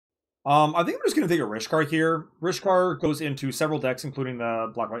I think I'm just going to take a Rishkar here. Rishkar goes into several decks, including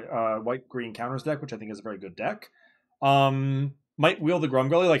the white green counters deck, which I think is a very good deck. Might wheel the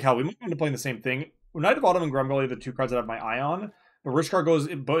Grumgully, like how we might end up playing the same thing. Knight of Autumn and Grumgully are the two cards that have my eye on, but Rishkar goes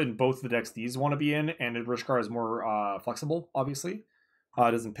in both the decks these want to be in, and Rishkar is more flexible, obviously.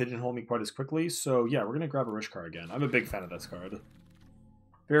 It doesn't pigeonhole me quite as quickly, so yeah, we're going to grab a Rishkar again. I'm a big fan of this card.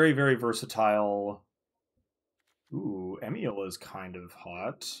 Very, very versatile. Ooh, Emiel is kind of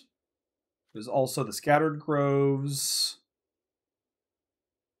hot. There's also the Scattered Groves.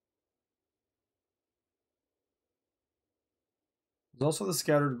 There's also the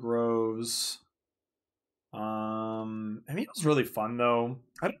Scattered Groves. Emiel's really fun, though.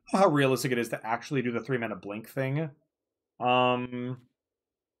 I don't know how realistic it is to actually do the 3-mana blink thing. But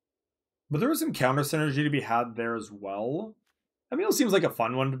there is some counter synergy to be had there as well. Emiel seems like a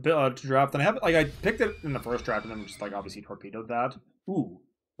fun one to draft, and I picked it in the first draft, and then just like obviously torpedoed that. Ooh,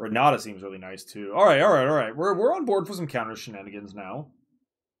 Renata seems really nice too. All right. We're on board for some counter shenanigans now.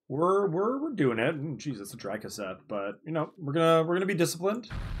 We're doing it. Jeez, it's a dry cassette, but you know we're gonna be disciplined.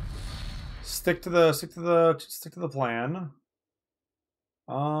 Stick to the plan.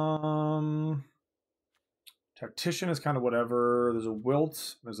 Tactician is kind of whatever. There's a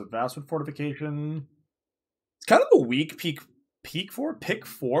Wilt. There's a Vastwood Fortification. It's kind of a weak pick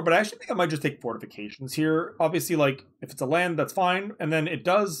 4, but I actually think I might just take Fortifications here. Obviously, like if it's a land, that's fine, and then it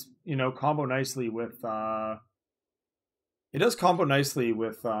does, you know, combo nicely with you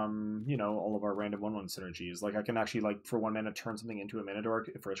know, all of our random 1/1 synergies. Like I can actually like for 1 mana turn something into a Minotaur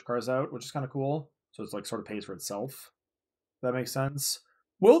if Rishkar's out, which is kind of cool. So it's like sort of pays for itself. If that makes sense.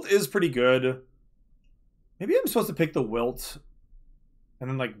 Wilt is pretty good. Maybe I'm supposed to pick the Wilt and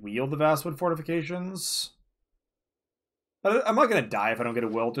then like wheel the Vastwood Fortifications. But I'm not going to die if I don't get a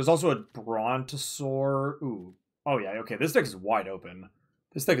Wilt. There's also a Brontosaur. Ooh. Oh, yeah. Okay, this deck is wide open.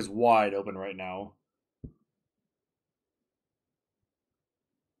 This deck is wide open right now.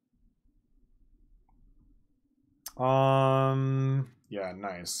 Yeah,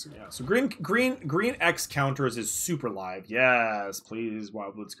 nice. Yeah, so green X counters is super live. Yes, please,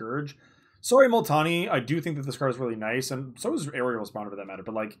 Wildwood Scourge. Sorry, Multani. I do think that this card is really nice, and so is Aerial Spawner for that matter,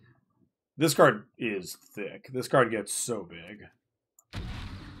 but like this card is thick. This card gets so big.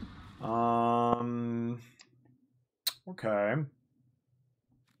 Okay.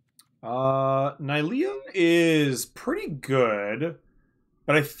 Nylea is pretty good,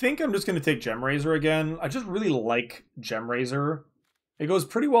 but I think I'm just going to take Gemrazor again. I just really like Gemrazor. It goes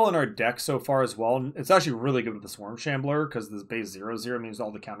pretty well in our deck so far as well. It's actually really good with the Swarm Shambler because this base 0/0 means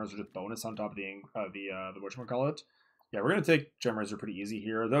all the counters are just bonus on top of the whatchamacallit. Yeah, we're going to take Gemrazor pretty easy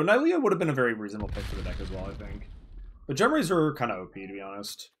here, though Nylea would have been a very reasonable pick for the deck as well, I think. But Gemrazor are kind of OP, to be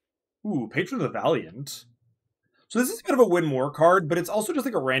honest. Ooh, Patron of the Valiant. So this is a bit of a win more card, but it's also just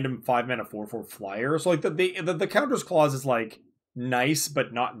like a random 5-mana 4/4 flyer. So like the counters clause is like nice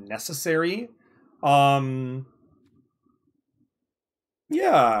but not necessary.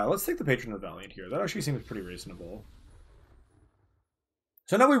 Yeah, let's take the Patron of the Valiant here. That actually seems pretty reasonable.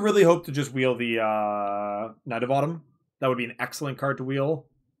 So now we really hope to just wheel the Knight of Autumn. That would be an excellent card to wheel.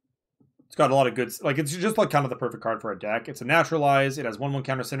 It's got a lot of good... Like, it's just like kind of the perfect card for a deck. It's a Naturalize. It has 1/1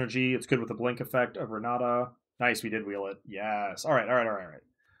 counter synergy. It's good with the Blink effect of Renata. Nice, we did wheel it. Yes. All right.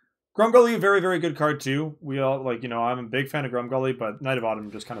 Grumgully, very, very good card too. We all, like, you know, I'm a big fan of Grumgully, but Knight of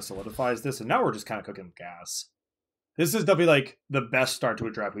Autumn just kind of solidifies this, and now we're just kind of cooking with gas. This is definitely, like, the best start to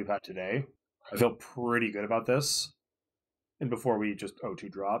a draft we've had today. I feel pretty good about this. And before we just 0-2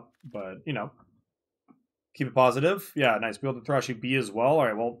 drop, but, you know, keep it positive. Yeah, nice. Be able to Thrashi B as well. All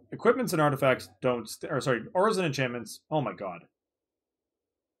right, well, equipments and artifacts don't... auras and enchantments. Oh my god.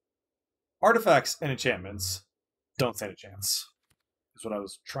 Artifacts and enchantments don't stand a chance. Is what I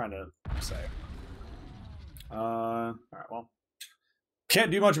was trying to say. All right, well,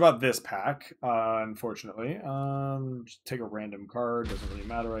 can't do much about this pack, unfortunately. Just take a random card. Doesn't really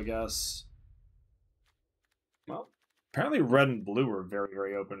matter, I guess. Well, apparently red and blue are very,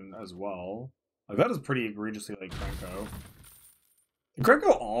 very open as well. Like, that is pretty egregiously like Krenko.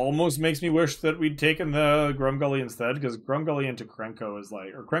 Krenko almost makes me wish that we'd taken the Grumgully instead, because Grumgully into Krenko is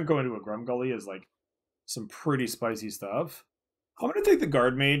like, or Krenko into a Grumgully is like some pretty spicy stuff. I'm going to take the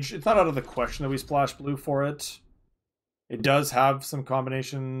Guard Mage. It's not out of the question that we splash blue for it. It does have some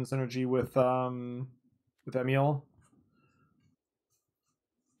combination synergy with Emiel.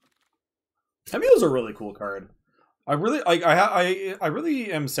 Emiel's a really cool card. I really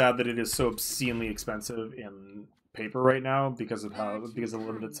am sad that it is so obscenely expensive in paper right now because of the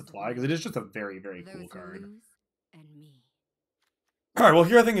limited supply, because it is just a very, very cool card. Alright, well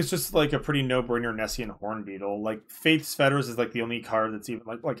here I think it's just like a pretty no-brainer Nessian Hornbeetle. Like Faith's Fetters is like the only card that's even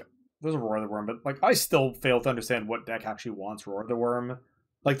like there's a Roar the Worm, but like I still fail to understand what deck actually wants Roar the Worm.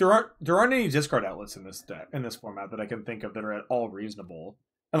 Like there aren't any discard outlets in this deck in this format that I can think of that are at all reasonable.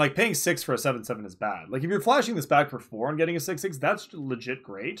 And like paying 6 for a 7/7 is bad. Like if you're flashing this back for 4 and getting a 6/6, that's legit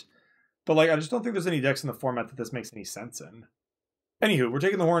great. But like I just don't think there's any decks in the format that this makes any sense in. Anywho, we're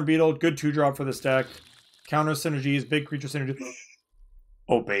taking the Horned Beetle. Good 2-drop for this deck. Counter synergies, big creature synergy.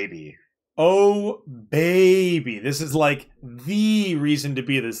 Oh baby. Oh baby. This is like the reason to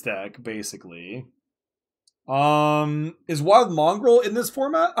be this deck, basically. Is Wild Mongrel in this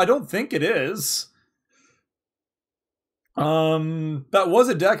format? I don't think it is. That was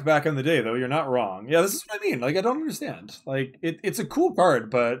a deck back in the day, though. You're not wrong. Yeah, this is what I mean. Like, I don't understand. Like, it's a cool card,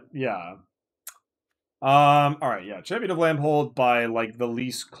 but yeah. Alright, yeah. Champion of Lambhold by, like, the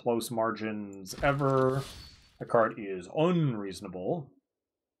least close margins ever. The card is unreasonable.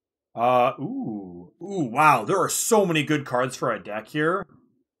 Ooh, wow. There are so many good cards for a deck here.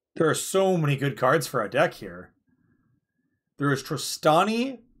 There are so many good cards for a deck here. There is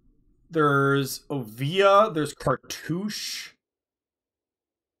Trostani. There's Ovia. There's Cartouche.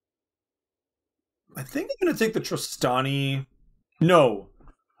 I think I'm going to take the Trostani. No.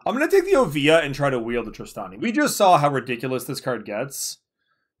 I'm going to take the Ovia and try to wheel the Trostani. We just saw how ridiculous this card gets.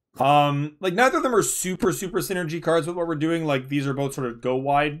 Like, neither of them are super synergy cards with what we're doing. Like, these are both sort of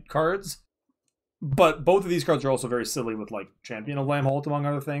go-wide cards. But both of these cards are also very silly with, like, Champion of Lambhold, among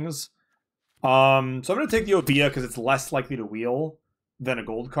other things. So I'm going to take the Ovia because it's less likely to wheel than a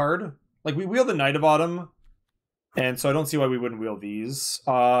gold card. Like, we wheel the Knight of Autumn, and so I don't see why we wouldn't wheel these.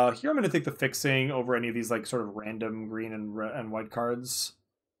 Here I'm going to take the Fixing over any of these, like, sort of random green and white cards.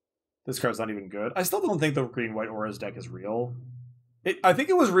 This card's not even good. I still don't think the green-white Auras deck is real. I think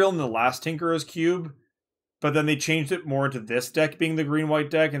it was real in the last Tinkerer's Cube, but then they changed it more into this deck being the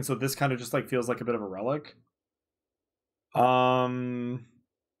green-white deck, and so this kind of just, like, feels like a bit of a relic. Either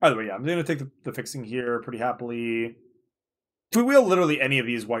way, yeah, I'm going to take the Fixing here pretty happily. If we wheel literally any of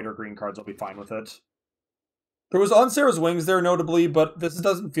these white or green cards, I'll be fine with it. There was On Sarah's Wings there, notably, but this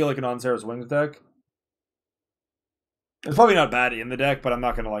doesn't feel like an On Sarah's Wings deck. It's probably not bad in the deck, but I'm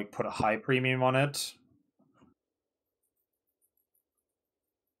not going to, like, put a high premium on it.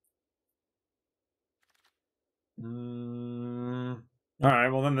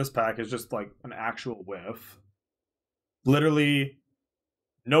 Alright, well then this pack is just, like, an actual whiff. Literally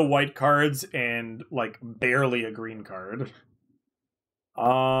no white cards and, like, barely a green card.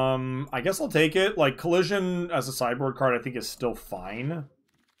 I guess I'll take it. Like, Collision as a sideboard card I think is still fine.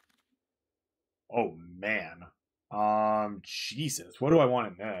 Oh, man. Jesus. What do I want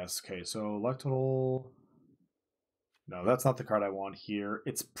in this? Okay, so Lectoral... No, that's not the card I want here.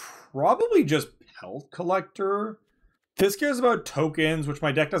 It's probably just Pelt Collector. This cares about tokens, which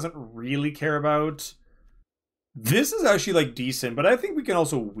my deck doesn't really care about. This is actually, like, decent, but I think we can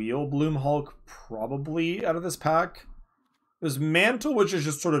also wheel Bloom Hulk probably out of this pack. There's Mantle, which is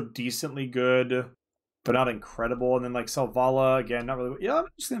just sort of decently good, but not incredible. And then, like, Selvala, again, not really... Yeah, I'm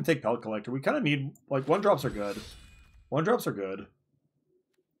just going to take Pelt Collector. We kind of need... Like, 1-drops are good. 1-drops are good.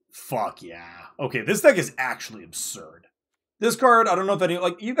 Fuck yeah. Okay, this deck is actually absurd. This card, I don't know if any...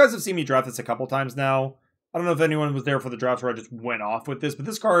 Like, you guys have seen me draft this a couple times now. I don't know if anyone was there for the drafts where I just went off with this, but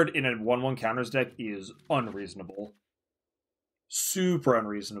this card in a 1/1 counters deck is unreasonable. Super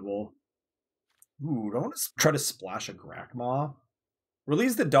unreasonable. Ooh, do I want to try to splash a Grakmaw?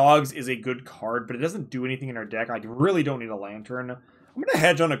 Release the Dogs is a good card, but it doesn't do anything in our deck. I really don't need a Lantern. I'm going to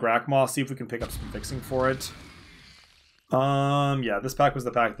hedge on a Grakmaw, see if we can pick up some Fixing for it. Yeah, this pack was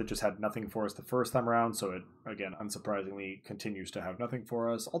the pack that just had nothing for us the first time around, so it, again, unsurprisingly, continues to have nothing for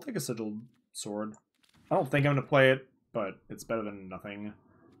us. I'll take a Sigil Sword. I don't think I'm going to play it, but it's better than nothing.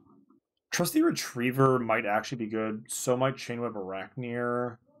 Trusty Retriever might actually be good. So might Chainweb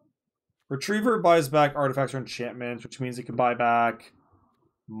Arachneer. Retriever buys back artifacts or enchantments, which means it can buy back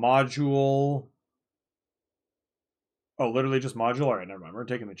Module. Oh, literally just Module? Alright, never mind. We're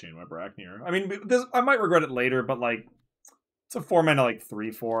taking the Chainweb Arachneer. I mean, this, I might regret it later, but, like, it's a 4-mana, like,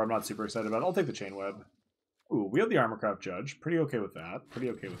 3/4. I'm not super excited about it. I'll take the Chainweb. Ooh, we have the Armorcraft Judge. Pretty okay with that. Pretty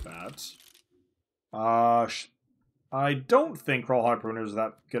okay with that. I don't think Crawlhog Pruner is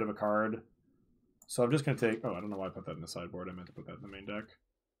that good of a card. So I'm just going to take... Oh, I don't know why I put that in the sideboard. I meant to put that in the main deck.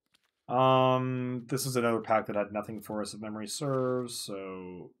 This is another pack that had nothing for us if memory serves,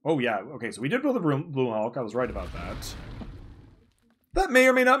 so... Oh, yeah. Okay, so we did build the Blue Hulk. I was right about that. That may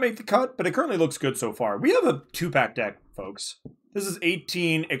or may not make the cut, but it currently looks good so far. We have a 2-pack deck, folks. This is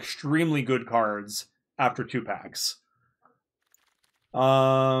 18 extremely good cards after 2 packs.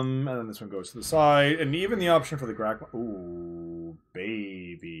 And then this one goes to the side, and even the option for the Grakmaw. Ooh,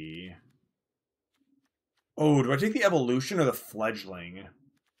 baby. Oh, do I take the Evolution or the Fledgling?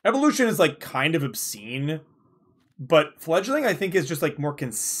 Evolution is like kind of obscene, but Fledgling I think is just like more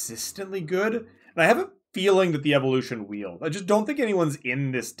consistently good. And I have a feeling that the Evolution wheel. I just don't think anyone's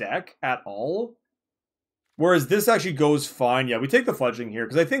in this deck at all. Whereas this actually goes fine. Yeah, we take the Fledgling here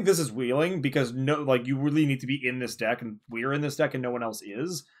because I think this is wheeling because no, like you really need to be in this deck and we're in this deck and no one else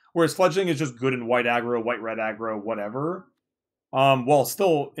is. Whereas Fledgling is just good in white aggro, white red aggro, whatever. While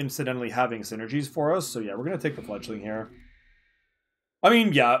still incidentally having synergies for us. So yeah, we're gonna take the Fledgling here. I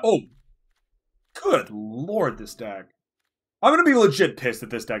mean, yeah. Oh, good lord, this deck. I'm gonna be legit pissed if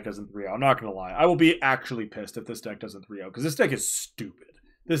this deck doesn't 3-0. I'm not gonna lie. I will be actually pissed if this deck doesn't 3-0 because this deck is stupid.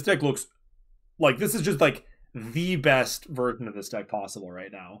 This deck looks like this is just like the best version of this deck possible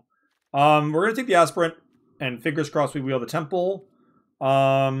right now. We're gonna take the Aspirant and fingers crossed we wheel the Temple.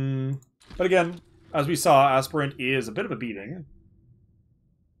 But again, as we saw, Aspirant is a bit of a beating.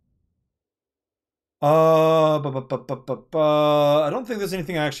 I don't think there's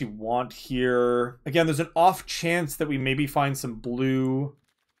anything I actually want here. Again, there's an off chance that we maybe find some blue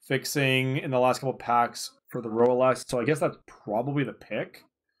fixing in the last couple packs for the Rolex, so I guess that's probably the pick.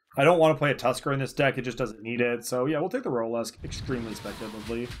 I don't want to play a Tusker in this deck, it just doesn't need it. So yeah, we'll take the Rolex extremely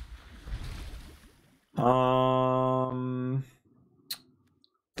speculatively.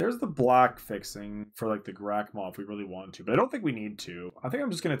 There's the black fixing for like the Grakmaw if we really want to, but I don't think we need to. I think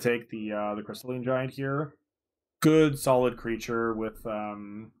I'm just gonna take the Crystalline Giant here. Good solid creature with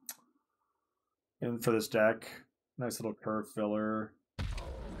in for this deck. Nice little curve filler.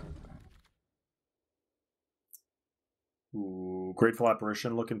 Ooh, Grateful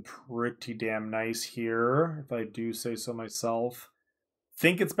Apparition looking pretty damn nice here, if I do say so myself.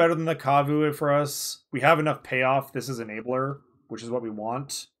 Think it's better than the Kavu for us. We have enough payoff. This is Enabler, which is what we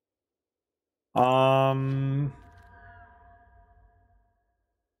want.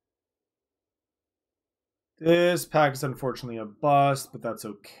 This pack is unfortunately a bust, but that's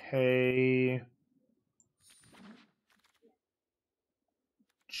okay.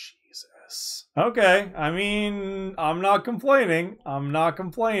 Jesus. Okay, I mean, I'm not complaining. I'm not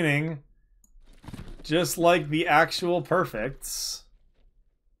complaining. Just like the actual perfects.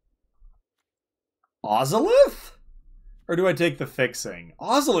 Ozolith? Or do I take the fixing?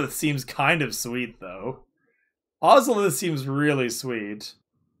 Ozolith seems kind of sweet, though. Ozolith seems really sweet.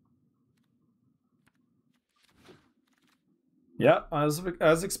 Yeah,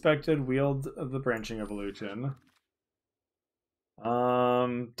 as expected, wield the branching evolution.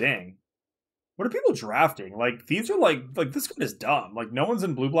 Dang. What are people drafting? Like, these are like this card is dumb. Like, no one's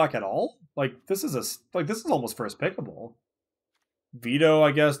in blue-black at all? Like, this is almost first pickable. Veto,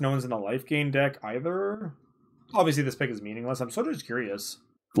 I guess. No one's in a life gain deck either. Obviously, this pick is meaningless. I'm sort of just curious.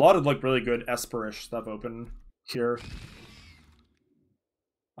 A lot of, like, really good Esperish stuff open here.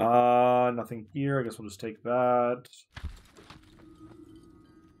 Nothing here. I guess we'll just take that.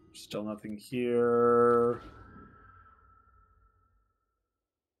 Still nothing here.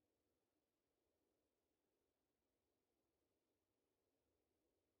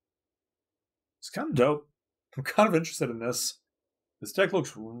 It's kind of dope. I'm kind of interested in this. This deck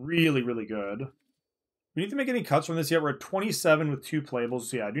looks really, really good. We need to make any cuts from this yet. We're at 27 with 2 playables,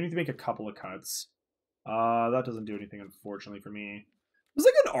 so yeah, I do need to make a couple of cuts. That doesn't do anything, unfortunately, for me. There's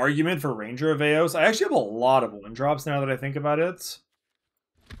like an argument for Ranger of Eos. I actually have a lot of 1-drops now that I think about it.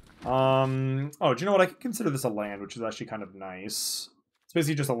 Oh, do you know what? I could consider this a land, which is actually kind of nice. It's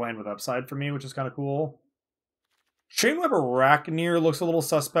basically just a land with upside for me, which is kind of cool. Chainweb Arachneer looks a little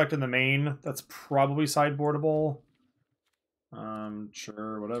suspect in the main. That's probably sideboardable.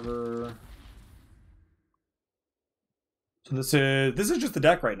 Sure, whatever. So this is just the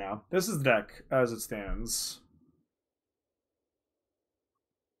deck right now. This is the deck as it stands.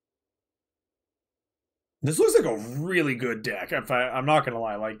 This looks like a really good deck. I'm not gonna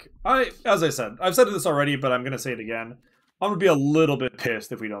lie. Like as I said, I've said this already, but I'm gonna say it again. I'm gonna be a little bit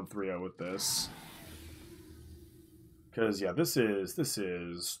pissed if we don't 3-0 with this. Because yeah, this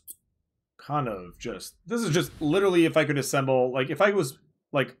is kind of just literally if I could assemble, like if I was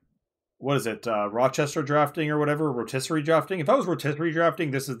like, what is it, Rochester drafting or whatever, rotisserie drafting. If I was rotisserie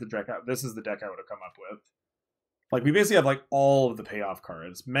drafting, this is the deck I would have come up with. Like we basically have like all of the payoff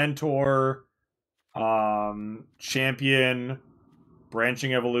cards: Mentor, Champion,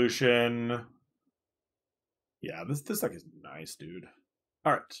 Branching Evolution. Yeah, this deck is nice, dude.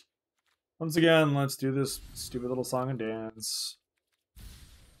 All right. Once again, let's do this stupid little song and dance.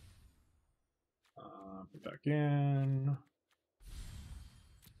 Put back in.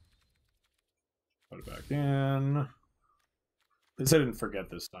 Put it back in. At least I didn't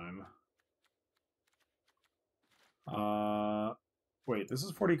forget this time. Wait, this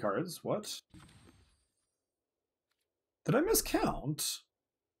is 40 cards? What? Did I miscount?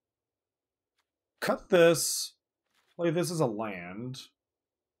 cut this, play this as a land.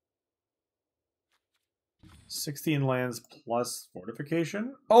 16 lands plus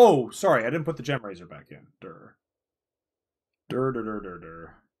fortification. Oh, sorry, I didn't put the Gem Razor back in. Dur.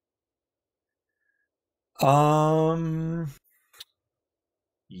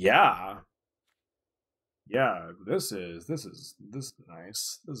 Yeah. Yeah, this is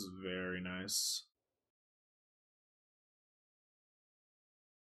nice. This is very nice.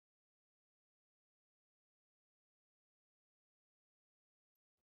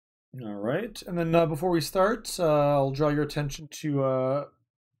 All right, and then before we start, I'll draw your attention to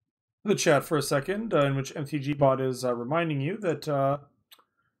the chat for a second, in which MTGBot is reminding you that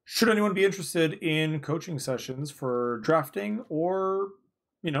should anyone be interested in coaching sessions for drafting, or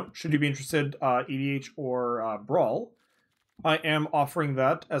should you be interested EDH or Brawl, I am offering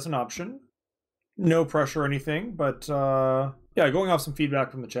that as an option. No pressure or anything, but yeah, going off some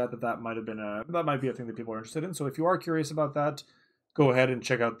feedback from the chat that might be a thing that people are interested in. So if you are curious about that, go ahead and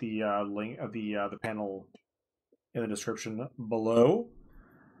check out the link of the panel in the description below.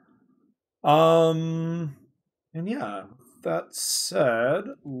 And yeah, that said,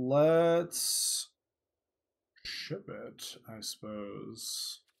 let's ship it, I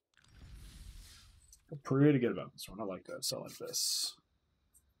suppose. Feel pretty good about this one. I like that. So like this.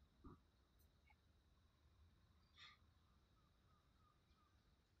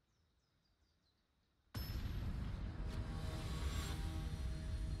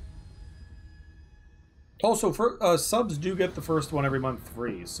 Also, for subs do get the first one every month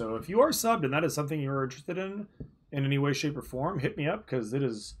free. So if you are subbed and that is something you're interested in any way, shape, or form, hit me up because it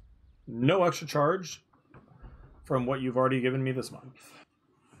is no extra charge from what you've already given me this month.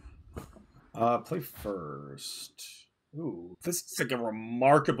 Play first. Ooh, this is like a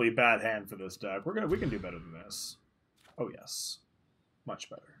remarkably bad hand for this deck. We can do better than this. Oh yes,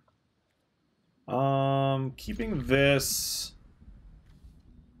 much better. Keeping this.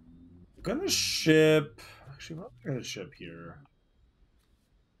 I'm gonna ship. Actually, what am I gonna ship here?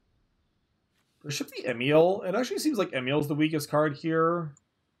 Or ship the Emil. It actually seems like Emil's the weakest card here.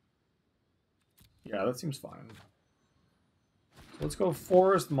 Yeah, that seems fine. So let's go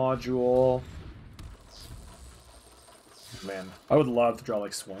Forest Module. Man, I would love to draw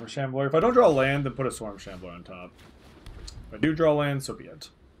like Swarm Shambler. If I don't draw land, then put a Swarm Shambler on top. If I do draw land, so be it.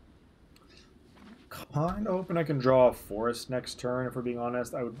 Kind of hoping I can draw a Forest next turn, if we're being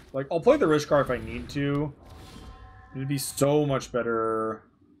honest. I would like, I'll play the Rishkar if I need to. It'd be so much better.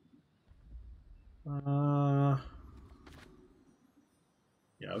 Yeah,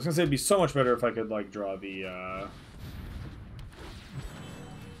 I was gonna say it'd be so much better if I could like draw the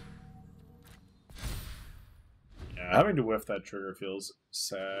yeah, having to whiff that trigger feels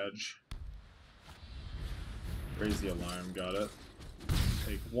sad. Raise the alarm, got it.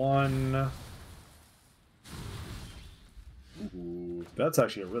 Take one. Ooh, that's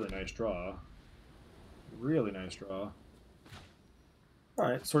actually a really nice draw. Really nice draw.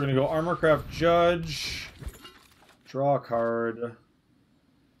 Alright, so we're gonna go Armorcraft Judge, draw a card,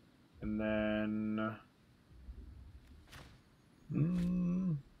 and then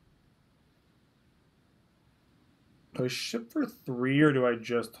do I ship for 3 or do I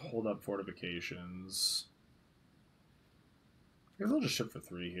just hold up fortifications? I guess I'll just ship for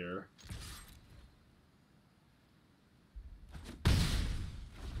 3 here.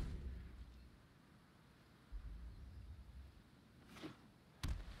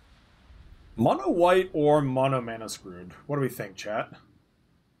 Mono white or mono mana screwed? What do we think, chat?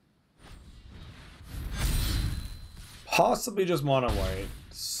 Possibly just mono white.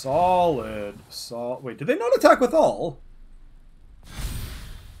 Solid. Wait, did they not attack with all?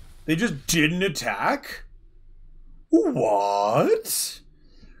 They just didn't attack? What?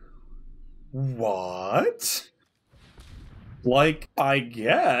 What? Like, I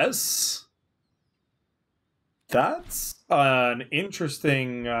guess that's an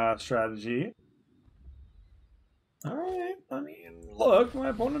interesting strategy. All right. I mean, look, my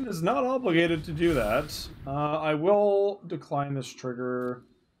opponent is not obligated to do that. I will decline this trigger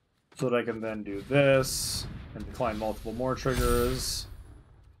so that I can then do this and decline multiple more triggers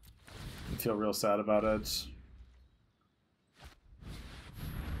and feel real sad about it.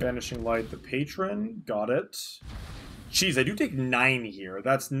 Vanishing Light, the Patron. Got it. Jeez, I do take 9 here.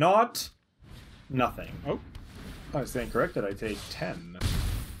 That's not nothing. Oh, I stand corrected. I take 10.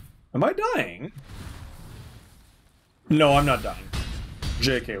 Am I dying? No, I'm not dying.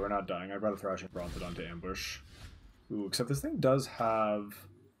 JK, we're not dying. I'd rather Thrashing Bronzed onto Ambush. Ooh, except this thing does have...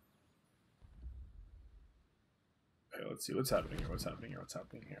 Okay, let's see what's happening here. What's happening here? What's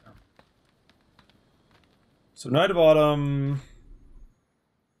happening here? So Knight of Autumn...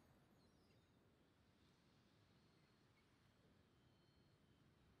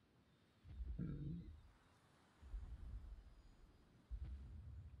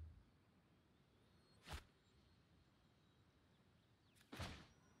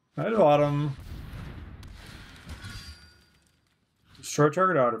 Night bottom. Destroy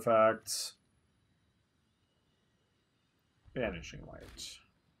target artifacts. Vanishing light.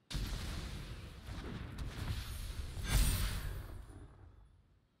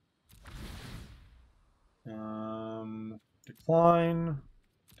 Decline.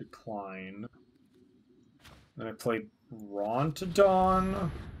 Decline. Then I played Rontodon.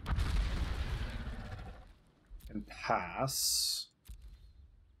 And pass.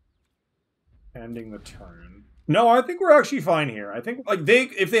 Ending the turn. No, I think we're actually fine here. I think like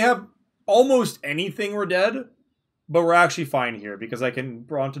if they have almost anything, we're dead. But we're actually fine here because I can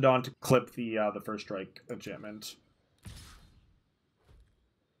Brontodon to clip the first strike enchantment.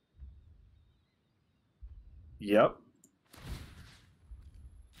 Yep.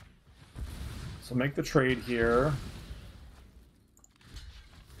 So make the trade here.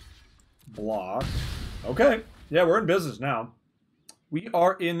 Block. Okay. Yeah, we're in business now. We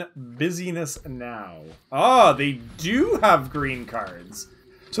are in busyness now. Ah, they do have green cards.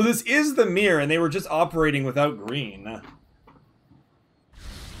 So this is the mirror, and they were just operating without green.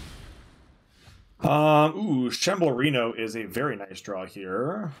 Ooh, Shemblerino is a very nice draw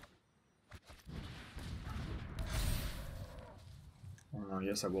here.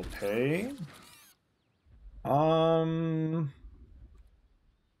 Yes, I will pay. Alright,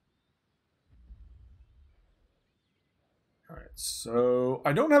 so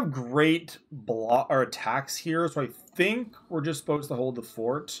I don't have great block or attacks here, so I think we're just supposed to hold the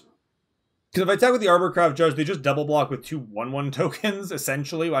fort. Because if I attack with the Arborcraft Judge, they just double block with 2 1/1 tokens,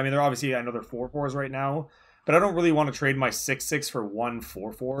 essentially. I mean, they're obviously, I know they're 4/4s right now, but I don't really want to trade my 6/6 for 1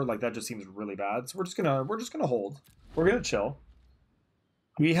 4/4. Like, that just seems really bad. So we're just gonna hold. We're gonna chill.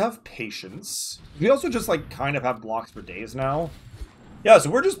 We have patience. We also just, like, kind of have blocks for days now. Yeah, so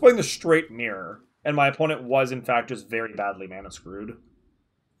we're just playing the straight mirror. And my opponent was, in fact, just very badly mana screwed.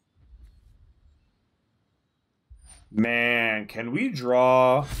 Man, can we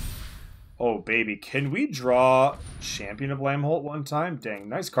draw... Oh, baby, can we draw Champion of Lambholt one time? Dang,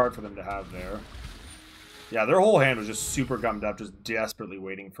 nice card for them to have there. Yeah, their whole hand was just super gummed up, just desperately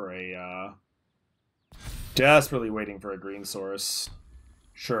waiting for a... green source.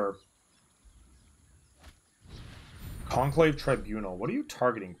 Sure. Conclave Tribunal. What are you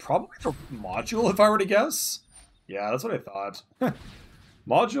targeting? Probably for Module, if I were to guess. Yeah, that's what I thought.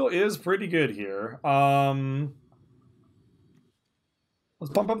 Module is pretty good here.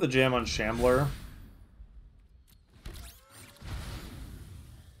 Let's pump up the jam on Shambler.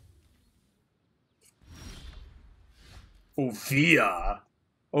 Ovia.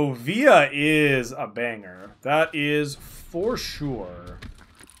 Ovia is a banger. That is for sure.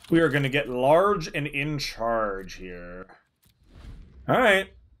 We are going to get large and in charge here.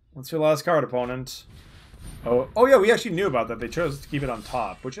 Alright. What's your last card, opponent? Oh yeah, we actually knew about that. They chose to keep it on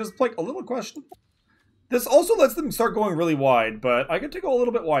top, which is, like, a little questionable. This also lets them start going really wide, but I get to go a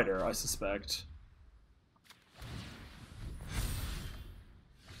little bit wider, I suspect.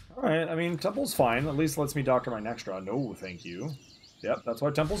 Alright, I mean, Temple's fine. At least lets me doctor my next draw. No, thank you. Yep, that's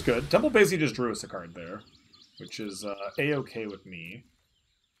why Temple's good. Temple basically just drew us a card there, which is A-okay with me.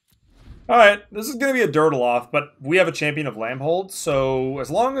 Alright, this is going to be a dirtle off, but we have a Champion of Lambholt, so as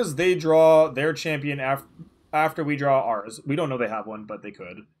long as they draw their champion after we draw ours, we don't know they have one, but they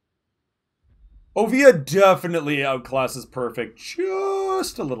could. Ovia definitely outclasses Perfect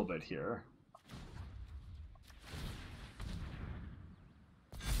just a little bit here.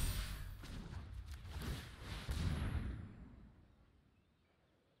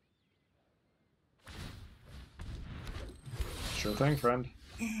 Sure thing, friend.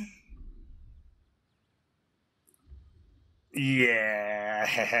 Yes!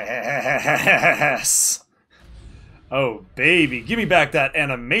 Oh, baby. Give me back that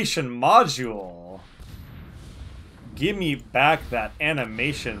animation module. Give me back that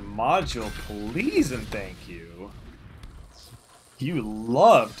animation module, please and thank you. You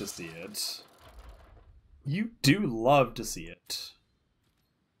love to see it. You do love to see it.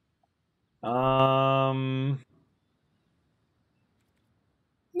 No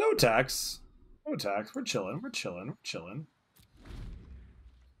tax. No tax. We're chilling. We're chilling. We're chilling.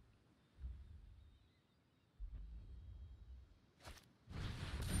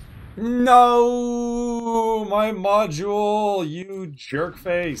 No! My module! You jerk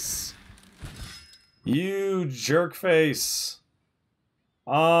face. You jerk face.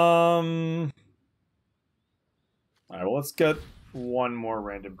 Alright, well, let's get one more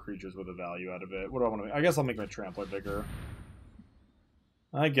random creatures with a value out of it. What do I want to make? I guess I'll make my Trampler bigger.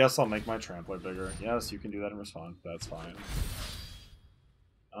 I guess I'll make my Trampler bigger. Yes, you can do that in response. That's fine.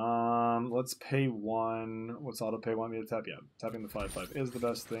 Let's pay 1. What's auto pay? Want me to tap? Yeah, tapping the 5/5 is the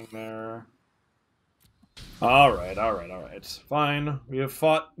best thing there. Alright. Fine. We have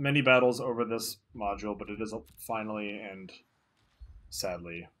fought many battles over this module, but it is finally and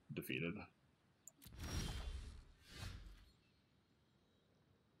sadly defeated.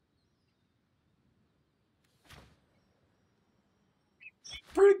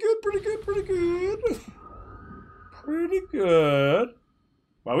 Pretty good.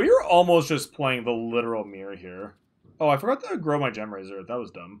 Wow, we were almost just playing the literal mirror here. Oh, I forgot to grow my Gem Razor. That was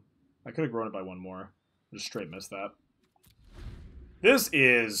dumb. I could have grown it by 1 more. Just straight missed that. This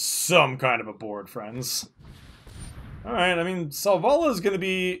is some kind of a board, friends. Alright, I mean, Selvala is going to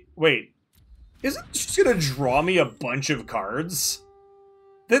be... Wait. Isn't she going to draw me a bunch of cards?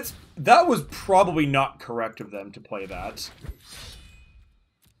 That was probably not correct of them to play that.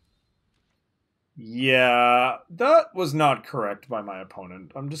 Yeah, that was not correct by my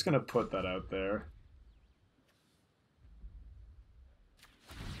opponent. I'm just going to put that out there.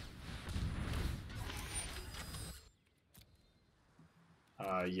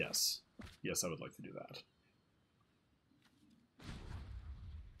 Yes. Yes, I would like to do that.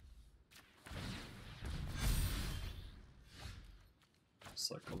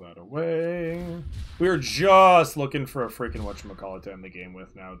 Cycle that away. We were just looking for a freaking whatchamacallit to end the game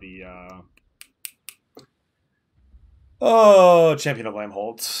with now. The, Oh, Champion of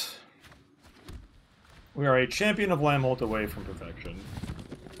Lamholt. We are a Champion of Lamholt away from perfection.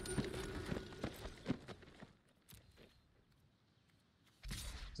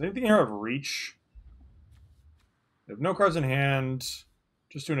 Is anything here of reach? We have no cards in hand.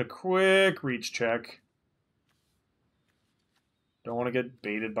 Just doing a quick reach check. Don't want to get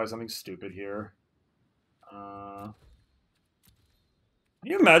baited by something stupid here. Can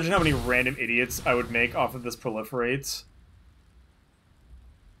you imagine how many random idiots I would make off of this proliferates?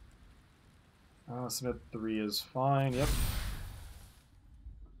 Smith 3 is fine, yep.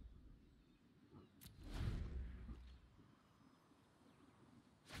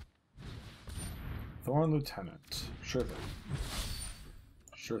 Thorn Lieutenant. Sure thing.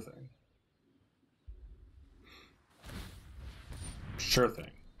 Sure thing. Sure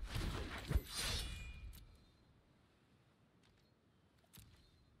thing.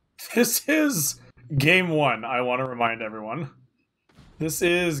 This is game 1, I want to remind everyone. This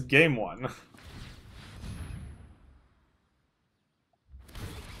is game 1.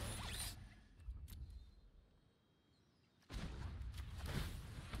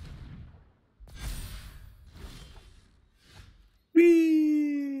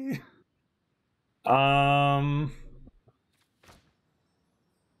 Whee!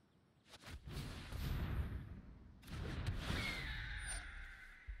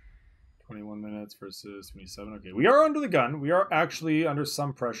 21 minutes versus 27. Okay, we are under the gun. We are actually under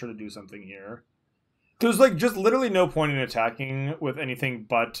some pressure to do something here. There's like just literally no point in attacking with anything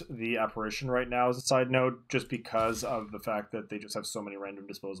but the apparition right now as a side note, just because of the fact that they just have so many random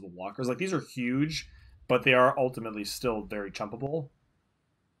disposable blockers. Like, these are huge, but they are ultimately still very chumpable.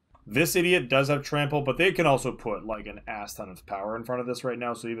 This idiot does have trample, but they can also put like an ass ton of power in front of this right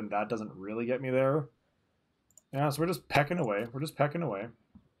now, so even that doesn't really get me there. Yeah, so we're just pecking away. We're just pecking away.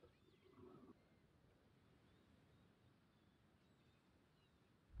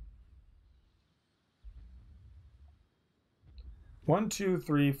 One, two,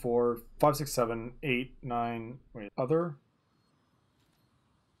 three, four, 5, 6, 7, 8, 9. Wait, other?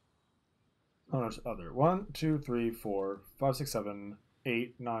 Oh, no, it's other. 1, 2, 3, 4, 5, 6, 7,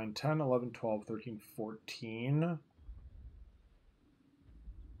 8, 9, 10, 11, 12, 13, 14.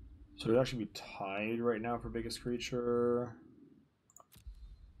 So it'd actually be tied right now for biggest creature.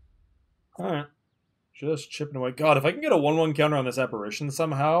 Alright. Just chipping away. God, if I can get a 1/1 counter on this apparition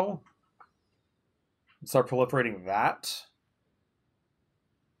somehow, and start proliferating that.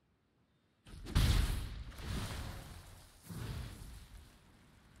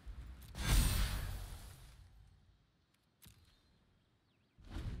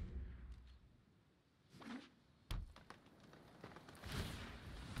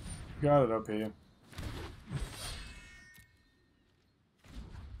 Got it, OP.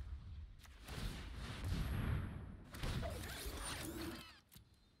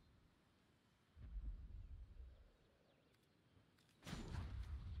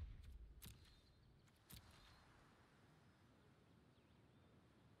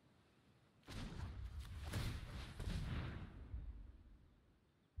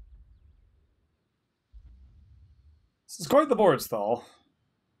 This is quite the board stall.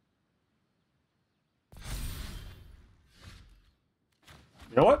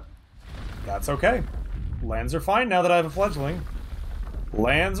 You know what? That's okay. Lands are fine now that I have a fledgling.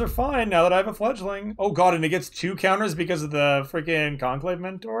 Lands are fine now that I have a fledgling. Oh god, and it gets 2 counters because of the freaking Conclave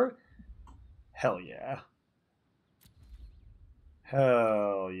Mentor? Hell yeah.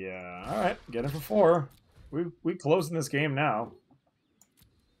 Hell yeah. Alright, get it for 4. We close in this game now.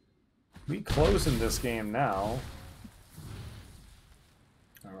 We close in this game now.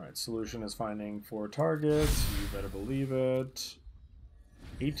 Alright, solution is finding 4 targets. You better believe it.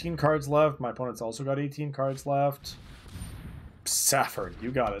 18 cards left. My opponent's also got 18 cards left. Safford, you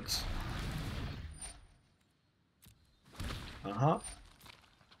got it. Uh-huh.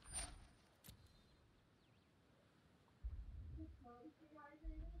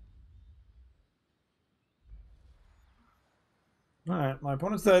 Alright, my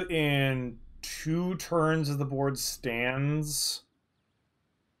opponent said in 2 turns as the board stands.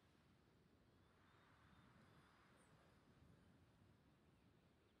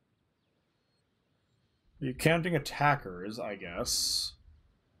 You're counting attackers, I guess.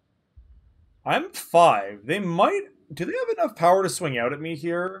 I'm 5. They might... Do they have enough power to swing out at me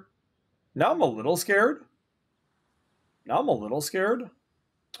here? Now I'm a little scared. I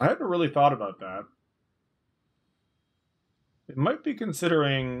hadn't really thought about that. It might be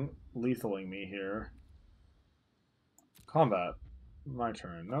considering lethaling me here. Combat. My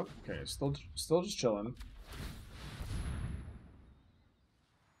turn. Nope. Okay, still just chilling.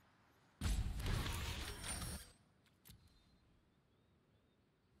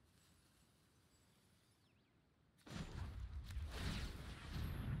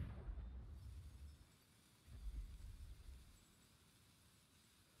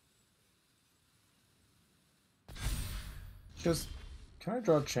 Just, can I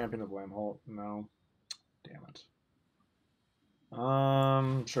draw Champion of Lamholt? No. Damn it.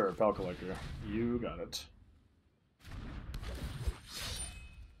 Sure, Bell Collector. You got it.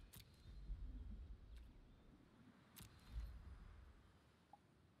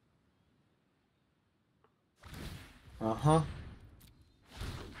 Uh-huh.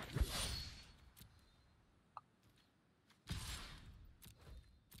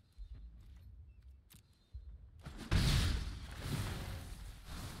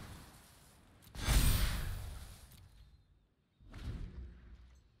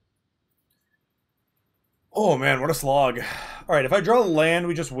 Oh man, what a slog. Alright, if I draw land,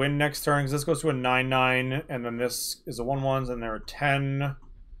 we just win next turn, because this goes to a 9-9, and then this is a 1-1, and there are 10.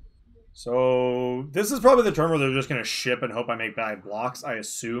 So, this is probably the turn where they're just going to ship and hope I make bad blocks, I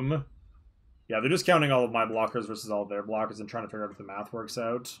assume. Yeah, they're just counting all of my blockers versus all of their blockers and trying to figure out if the math works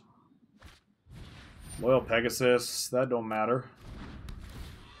out. Loyal Pegasus, that don't matter.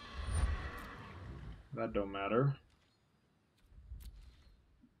 That don't matter.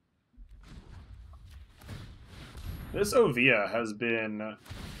 This Ovia has been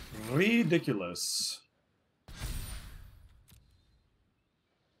ridiculous.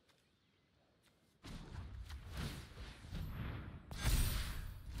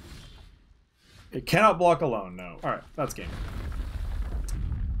 It cannot block alone, no. Alright, that's game.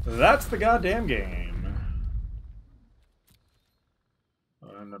 That's the goddamn game.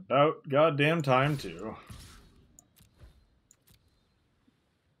 And about goddamn time, too.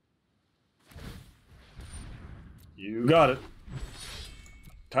 You got it.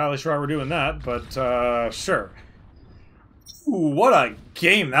 Entirely sure we're doing that, but, sure. Ooh, what a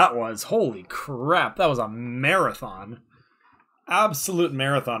game that was. Holy crap, that was a marathon. Absolute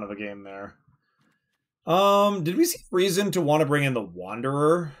marathon of a game there. Did we see reason to want to bring in the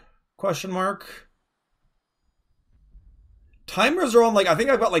Wanderer? Question mark. Timers are on, like, I think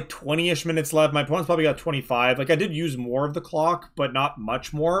I've got, like, 20-ish minutes left. My opponent's probably got 25. Like, I did use more of the clock, but not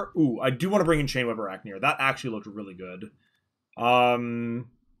much more. Ooh, I do want to bring in Chainweb Arachneer. That actually looked really good. Like,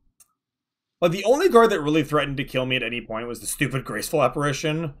 the only card that really threatened to kill me at any point was the stupid Graceful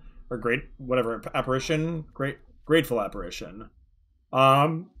Apparition. Or Apparition. Grateful Apparition.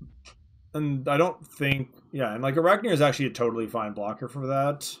 And I don't think... Yeah, and, like, Arachneer is actually a totally fine blocker for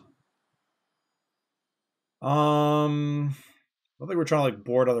that. I don't think we're trying to, like,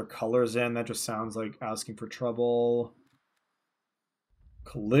 board other colors in. That just sounds like asking for trouble.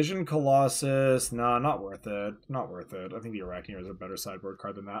 Collision Colossus. Nah, not worth it. Not worth it. I think the Arachneer is a better sideboard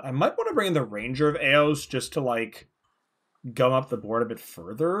card than that. I might want to bring in the Ranger of Eos just to, like, gum up the board a bit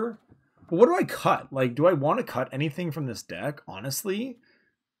further. But what do I cut? Like, do I want to cut anything from this deck, honestly?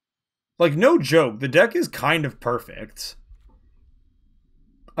 Like, no joke. The deck is kind of perfect.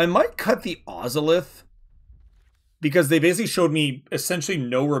 I might cut the Ozolith, because they basically showed me essentially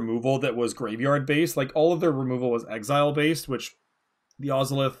no removal that was graveyard-based. Like, all of their removal was exile-based, which the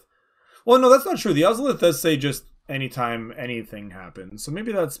Ozolith... Well, no, that's not true. The Ozolith does say just anytime anything happens. So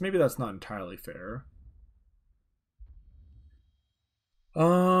maybe that's not entirely fair.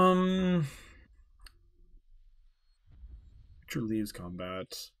 Creature leaves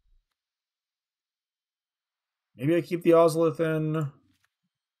combat. Maybe I keep the Ozolith in.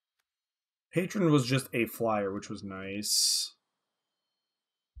 Patron was just a flyer, which was nice.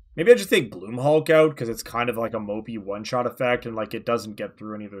 Maybe I just take Gloomhulk out because it's kind of like a mopey one-shot effect and like it doesn't get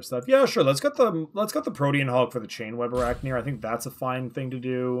through any of their stuff. Yeah, sure. Let's get the Protean Hulk for the Chainweb Arachneer. I think that's a fine thing to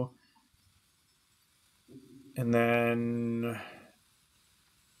do. And then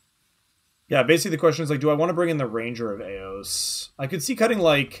yeah, basically the question is like, do I want to bring in the Ranger of Eos? I could see cutting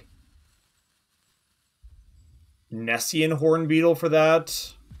like Nessian Hornbeetle for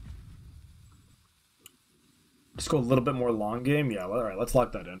that. Just go a little bit more long game. Yeah, well, all right, let's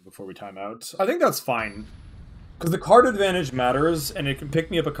lock that in before we time out. I think that's fine. Because the card advantage matters, and it can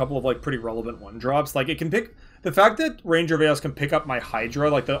pick me up a couple of, like, pretty relevant one-drops. Like, it can pick... The fact that Ranger of Eos can pick up my Hydra,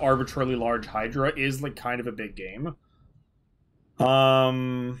 like, the arbitrarily large Hydra, is, like, kind of a big game.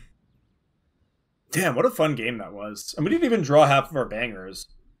 Damn, what a fun game that was. And we didn't even draw half of our bangers.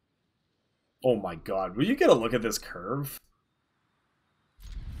 Oh my god, will you get a look at this curve?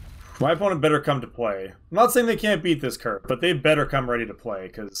 My opponent better come to play. I'm not saying they can't beat this curve, but they better come ready to play,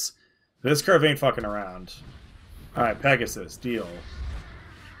 because this curve ain't fucking around. Alright, Pegasus, deal.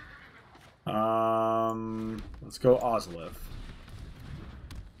 Let's go Ozolith.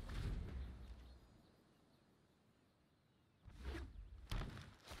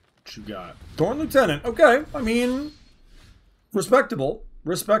 What you got? Thorn Lieutenant. Okay, I mean, respectable.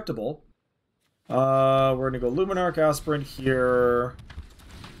 Respectable. We're gonna go Luminarch Aspirant here.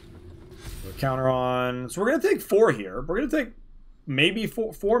 Counter on. So we're gonna take 4 here. We're gonna take maybe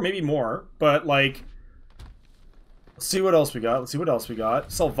four, maybe more. But like, let's see what else we got. Let's see what else we got.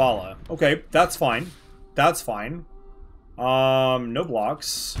 Selvala. Okay, that's fine. That's fine. No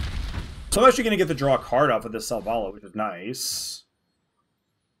blocks. So I'm actually gonna get to draw a card off of this Selvala, which is nice.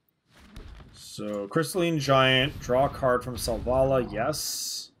 So Crystalline Giant, draw a card from Selvala.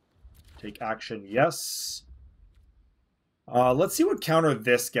 Yes. Take action. Yes. Let's see what counter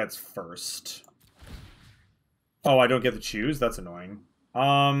this gets first. Oh, I don't get to choose? That's annoying.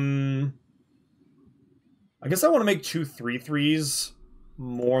 I guess I want to make 2 3/3s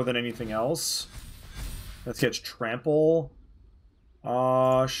more than anything else. Let's get Trample.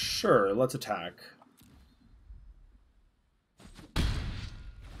 Sure, let's attack.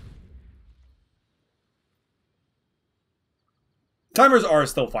 Timers are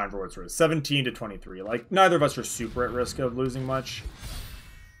still fine for what it's worth. 17 to 23. Like, neither of us are super at risk of losing much.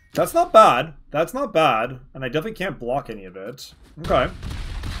 That's not bad. That's not bad. And I definitely can't block any of it. Okay.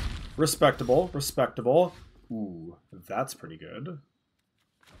 Respectable. Respectable. Ooh, that's pretty good.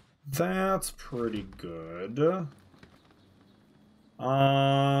 That's pretty good. So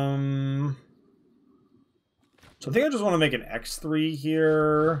I think I just want to make an X3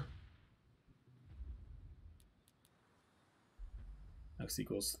 here. X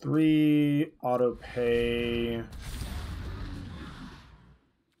equals 3, auto pay.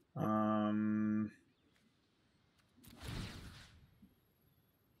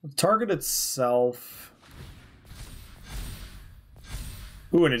 Target itself.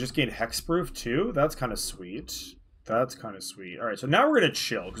 Ooh, and it just gained hexproof too? That's kind of sweet. That's kind of sweet. Alright, so now we're going to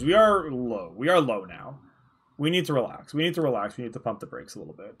chill, because we are low. We are low now. We need to relax. We need to relax. We need to pump the brakes a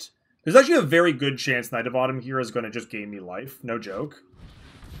little bit. There's actually a very good chance Knight of Autumn here is going to just gain me life. No joke.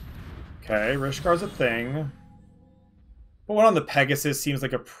 Okay, Rishkar's a thing. But one on the Pegasus seems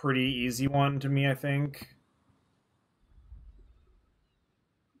like a pretty easy one to me, I think.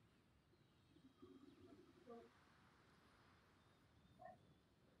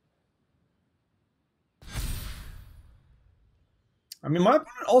 I mean, my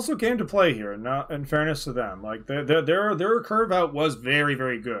opponent also came to play here, not in fairness to them. Like, their curve out was very,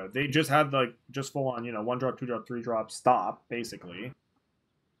 very good. They just had, like, just full on, you know, 1 drop, 2 drop, 3 drop, stop, basically.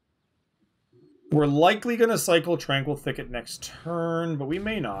 We're likely going to cycle Tranquil Thicket next turn, but we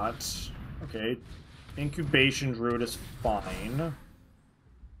may not. Okay. Incubation Druid is fine.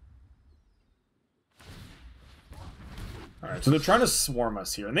 Alright, so they're trying to swarm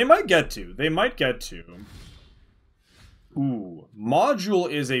us here. And they might get to. They might get to. Ooh.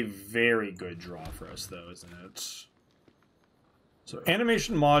 Module is a very good draw for us, though, isn't it? So,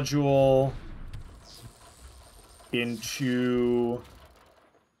 Animation Module into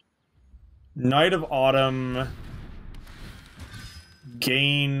Knight of Autumn,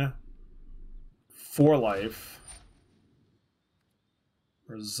 gain 4 life,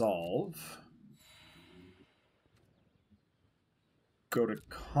 resolve, go to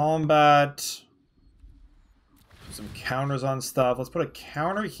combat, put some counters on stuff. Let's put a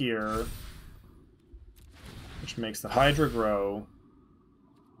counter here, which makes the Hydra grow.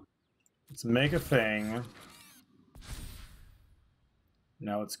 Let's make a thing.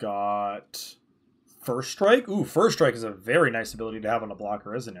 Now it's got First Strike. Ooh, First Strike is a very nice ability to have on a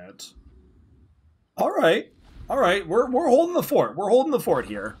blocker, isn't it? All right. All right. We're holding the fort. We're holding the fort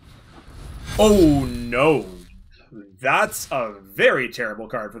here. Oh, no. That's a very terrible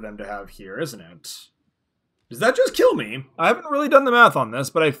card for them to have here, isn't it? Does that just kill me? I haven't really done the math on this,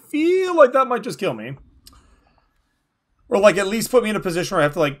 but I feel like that might just kill me. Or, like, at least put me in a position where I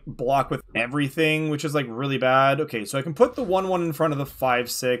have to, like, block with everything, which is, like, really bad. Okay, so I can put the 1/1 in front of the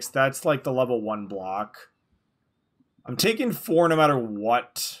 5/6. That's, like, the level 1 block. I'm taking 4 no matter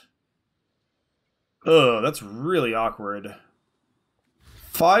what. Ugh, that's really awkward.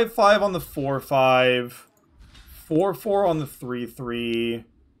 5/5 on the 4/5. 4/4 on the 3/3.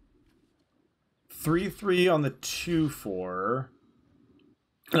 3/3 on the 2/4.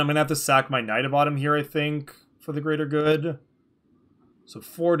 And I'm going to have to sack my Knight of Autumn here, I think, for the greater good. So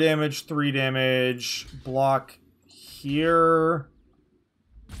 4 damage, 3 damage, block here.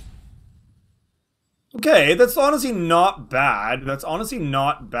 Okay, that's honestly not bad. That's honestly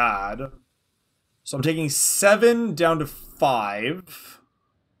not bad. So I'm taking 7 down to 5.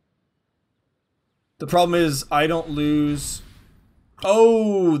 The problem is I don't lose...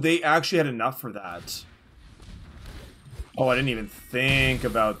 Oh, they actually had enough for that. Oh, I didn't even think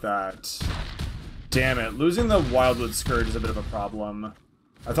about that. Damn it. Losing the Wildwood Scourge is a bit of a problem.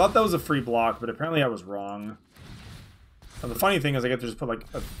 I thought that was a free block, but apparently I was wrong. And the funny thing is I get to just put like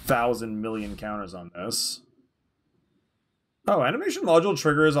 1,000 million counters on this. Oh, animation module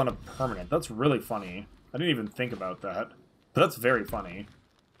triggers on a permanent. That's really funny. I didn't even think about that. But that's very funny.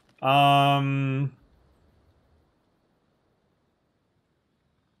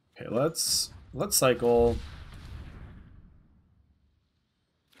 Okay, let's cycle.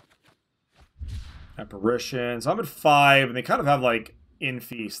 Apparition. So I'm at 5, and they kind of have like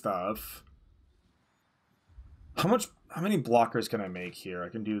infy stuff. How many blockers can I make here? I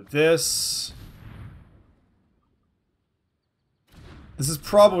can do this. This is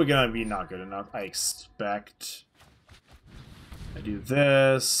probably gonna be not good enough, I expect. I do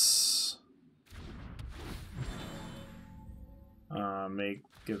this.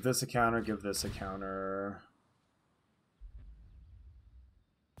 Give this a counter, give this a counter.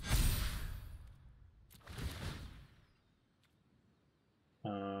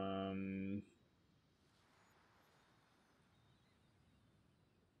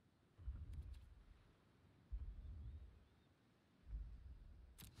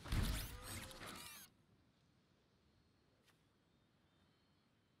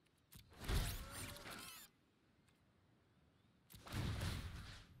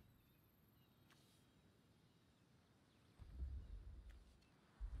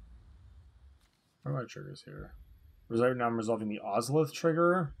 What are my triggers here? Right now I'm resolving the Ozolith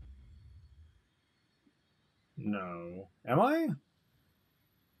trigger. No. Am I?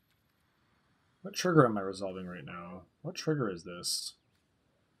 What trigger am I resolving right now? What trigger is this?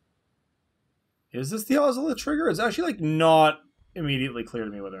 Is this the Ozolith trigger? It's actually, like, not immediately clear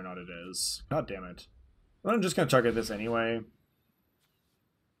to me whether or not it is. God damn it. I'm just going to target this anyway.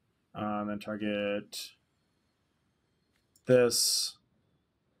 Then target this.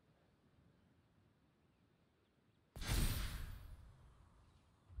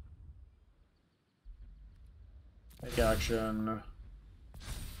 Take action.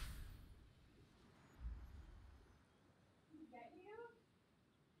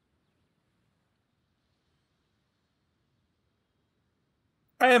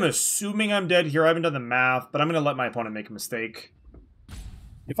 I am assuming I'm dead here. I haven't done the math, but I'm going to let my opponent make a mistake.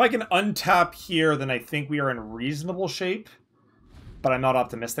 If I can untap here, then I think we are in reasonable shape. But I'm not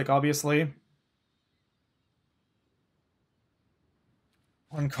optimistic, obviously.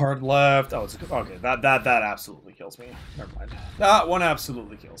 One card left. Oh, it's okay. That absolutely kills me. Never mind. That one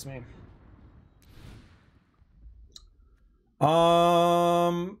absolutely kills me.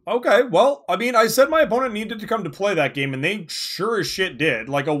 Okay, well, I mean, I said my opponent needed to come to play that game, and they sure as shit did.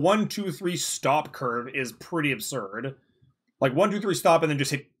 Like, a 1-2-3 stop curve is pretty absurd. Like, 1-2-3 stop, and then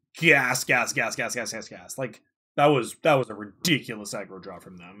just hit gas. Like, that was a ridiculous aggro draw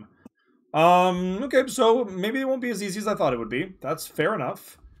from them. Okay, so maybe it won't be as easy as I thought it would be. That's fair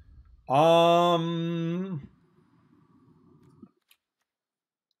enough.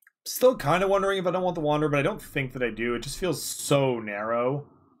 Still kind of wondering if I don't want the Wanderer, but I don't think that I do. It just feels so narrow.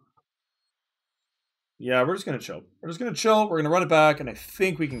 Yeah, we're just going to chill. We're just going to chill. We're going to run it back, and I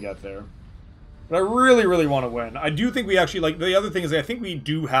think we can get there. But I really, really want to win. I do think we actually, like, the other thing is I think we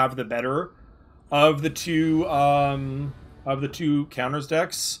do have the better of the two counters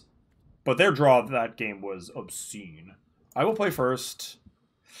decks. But their draw of that game was obscene. I will play first.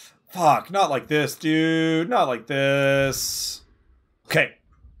 Fuck, not like this, dude. Not like this. Okay,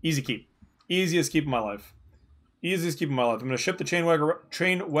 easy keep. Easiest keep in my life. Easiest keep in my life. I'm going to ship the Chain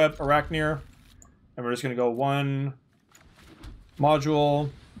Web Arachneer. And we're just going to go 1 module,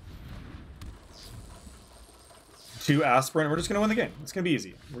 2 aspirant. We're just going to win the game. It's going to be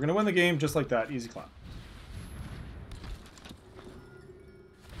easy. We're going to win the game just like that. Easy clap.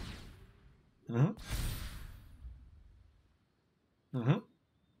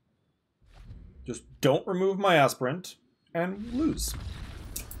 Just don't remove my aspirant and lose.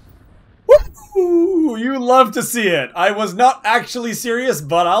 Woo! You love to see it. I was not actually serious,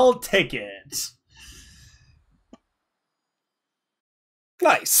 but I'll take it.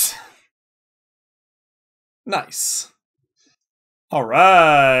 Nice. Nice. All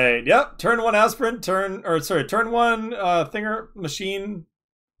right. Yep. Turn 1 aspirant. Turn 1 thinger machine.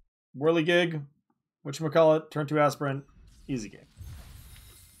 Whirligig. Whatchamacallit. Turn 2 aspirant. Easy game.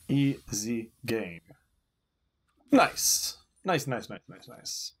 Easy game. Nice. Nice, nice, nice, nice,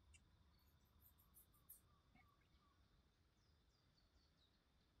 nice.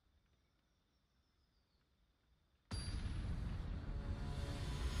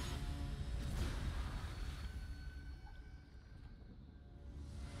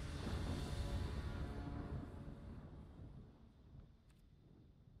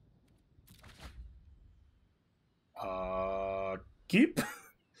 Keep?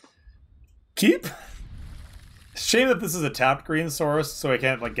 Keep? Shame that this is a tapped green source, so I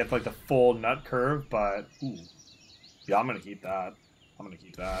can't like get like the full nut curve, but ooh. Yeah, I'm gonna keep that. I'm gonna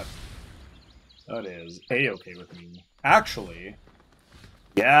keep that. That is A-okay with me. Actually,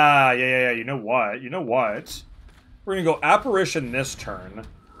 yeah. You know what? We're gonna go Apparition this turn,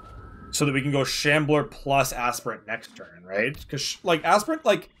 so that we can go Shambler plus Aspirant next turn, right? Because like Aspirant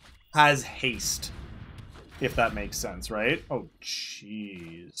like has haste. If that makes sense, right? Oh,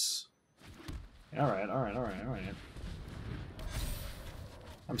 jeez. Alright.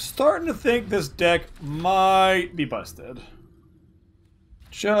 I'm starting to think this deck might be busted.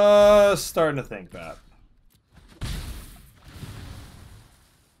 Just starting to think that.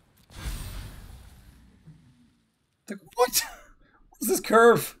 What? What's this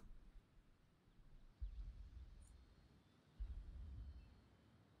curve?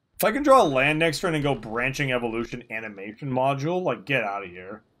 If I can draw a land next turn and go Branching Evolution Animation Module, like, get out of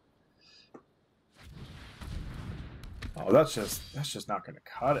here. Oh, that's just not gonna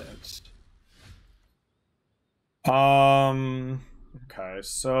cut it. Okay,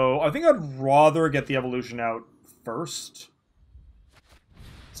 so I think I'd rather get the evolution out first,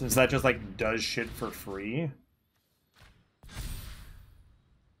 since that just like does shit for free.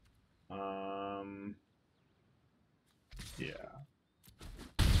 Yeah.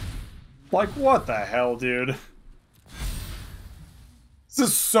 Like, what the hell, dude? This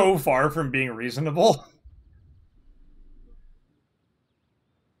is so far from being reasonable.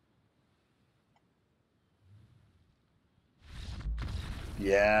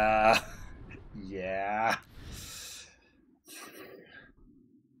 Yeah. Yeah.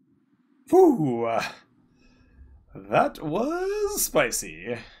 Whew. That was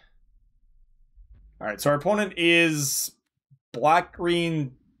spicy. Alright, so our opponent is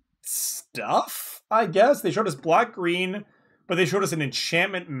black-green stuff, I guess. They showed us black-green, but they showed us an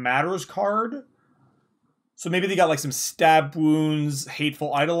Enchantment Matters card. So maybe they got like some Stab Wounds,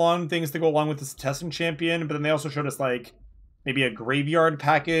 Hateful Eidolon things to go along with this Testing Champion, but then they also showed us like maybe a Graveyard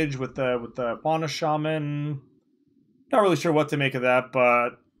package with the Fauna Shaman. Not really sure what to make of that,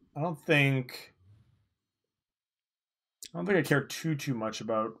 but I don't think I care too much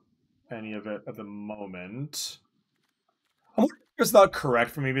about any of it at the moment. I'm wondering if it's not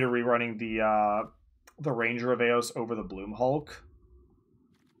correct for maybe to rerunning the Ranger of Eos over the Bloom Hulk.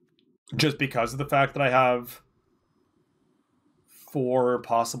 Just because of the fact that I have 4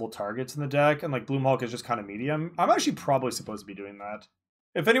 possible targets in the deck, and like Bloom Hulk is just kind of medium. I'm actually probably supposed to be doing that.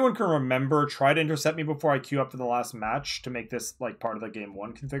 If anyone can remember, try to intercept me before I queue up for the last match to make this like part of the game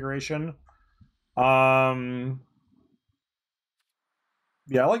 1 configuration.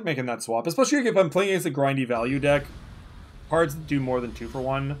 Yeah, I like making that swap, especially if I'm playing against a grindy value deck. Cards that do more than 2 for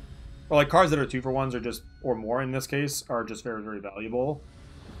 1, or like cards that are 2 for 1s are just, or more in this case, are just very, very valuable.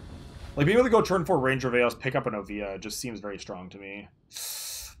 Like being able to go turn 4 Ranger of Eos, pick up an Ovia just seems very strong to me.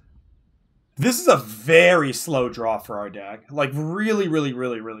 This is a very slow draw for our deck. Like really, really,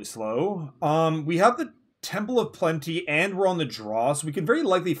 really, really slow. We have the Temple of Plenty and we're on the draw, so we can very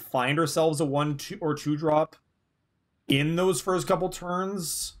likely find ourselves a 1, 2, or 2 drop in those first couple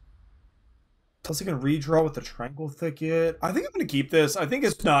turns. Plus I can redraw with the Tranquil Thicket. I think I'm going to keep this. I think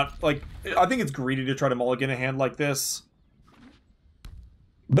it's not, like, I think it's greedy to try to mulligan a hand like this.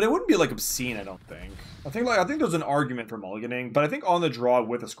 But it wouldn't be like obscene, I don't think. I think there's an argument for mulliganing, but I think on the draw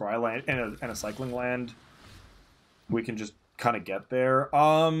with a scry land and a cycling land, we can just kind of get there.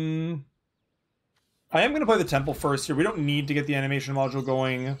 I am going to play the temple first here. We don't need to get the animation module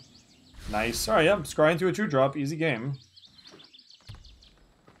going. Nice. All right, yeah, scry into a 2-drop, easy game.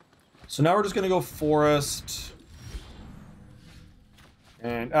 So now we're just going to go forest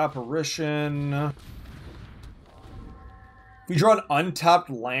and apparition. If we draw an untapped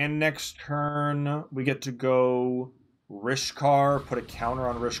land next turn, we get to go Rishkar, put a counter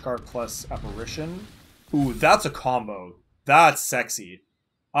on Rishkar plus apparition. Ooh, that's a combo. That's sexy.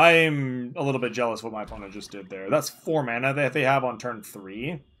 I'm a little bit jealous what my opponent just did there. That's 4 mana that they have on turn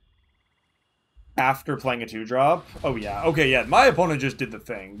 3. After playing a 2-drop. Oh, yeah. Okay, yeah. My opponent just did the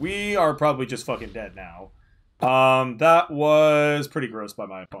thing. We are probably just fucking dead now. That was pretty gross by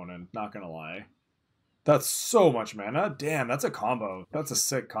my opponent. Not gonna lie. That's so much mana. Damn, that's a combo. That's a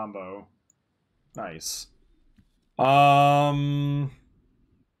sick combo. Nice. Yeah,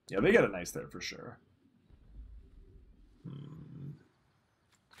 they get a nice there for sure.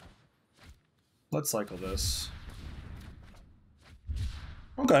 Let's cycle this.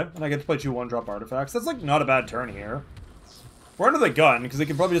 Okay, and I get to play 2 1-drop artifacts. That's, like, not a bad turn here. We're under the gun, because they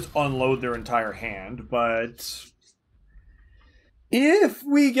can probably just unload their entire hand, but... if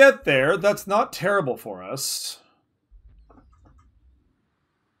we get there, that's not terrible for us.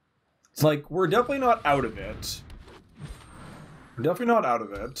 It's like, we're definitely not out of it. We're definitely not out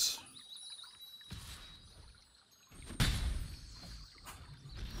of it.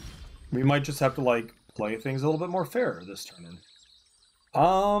 We might just have to, like, play things a little bit more fair this turn.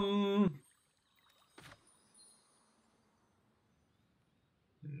 Let's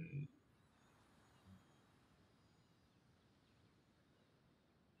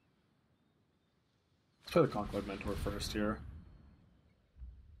play the Conclave Mentor first here.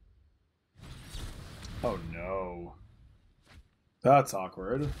 Oh no. That's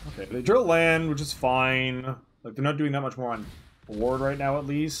awkward. Okay, they drill land, which is fine. Like, they're not doing that much more on board right now, at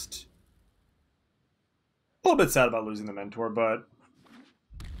least. A little bit sad about losing the Mentor, but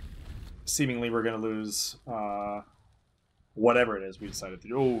seemingly we're going to lose whatever it is we decided to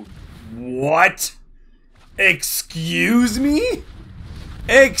do. Oh, what? Excuse me?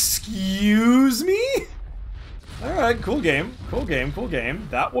 Excuse me? Alright, cool game. Cool game, cool game.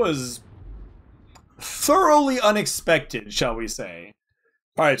 That was thoroughly unexpected, shall we say.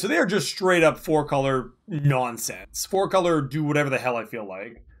 Alright, so they are just straight up 4-color nonsense. 4-color do whatever the hell I feel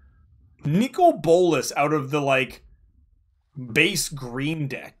like. Nicol Bolas out of the, like, base green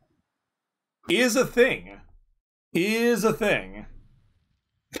deck is a thing. Is a thing.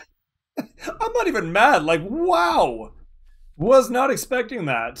 I'm not even mad. Like, wow. Was not expecting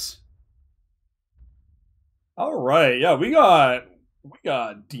that. Alright, yeah, we got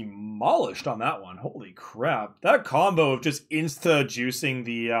demolished on that one. Holy crap. That combo of just insta-juicing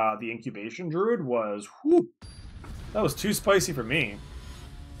the Incubation Druid was, whew, that was too spicy for me.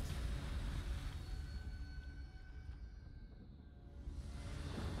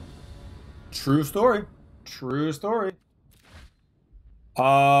 True story. True story.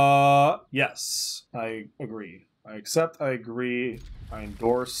 Yes, I agree. I accept, I agree, I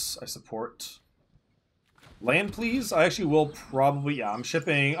endorse, I support. Land, please? I actually will probably, yeah, I'm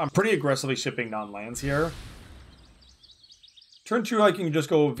pretty aggressively shipping non-lands here. Turn 2, I can just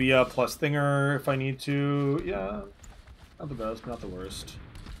go via plus Thinger if I need to. Yeah, not the best, not the worst.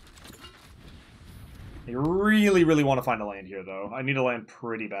 I really, really want to find a land here, though. I need a land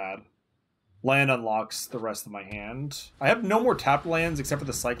pretty bad. Land unlocks the rest of my hand. I have no more tapped lands except for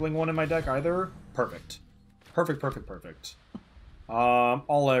the cycling one in my deck either. Perfect. Perfect, perfect, perfect.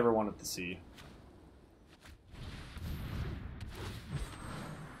 All I ever wanted to see.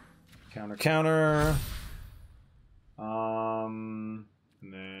 Counter, counter. And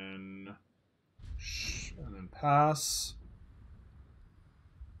then pass.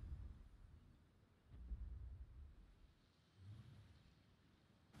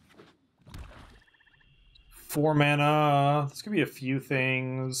 Four mana. This could be a few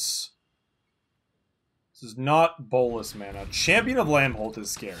things. This is not Bolas mana. Champion of Lambholt is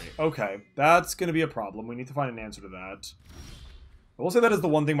scary. Okay, that's going to be a problem. We need to find an answer to that. I will say that is the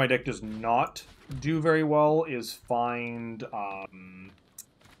one thing my deck does not do very well, is find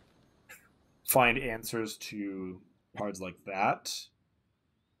answers to cards like that.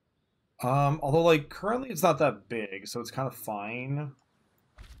 Although, like, currently it's not that big, so it's kind of fine.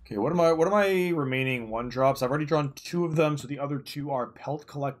 Okay, what are my remaining 1-drops? I've already drawn 2 of them, so the other 2 are Pelt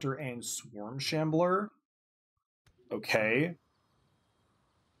Collector and Swarm Shambler. Okay.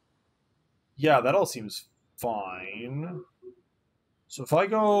 Yeah, that all seems fine. So if I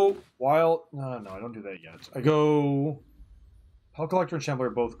go wild... No, I don't do that yet. I go... Pelt Collector and Shambler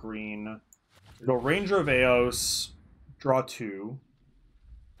are both green. I go Ranger of Eos. Draw 2.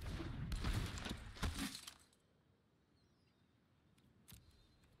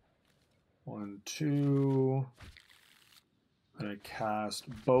 One, two. And I cast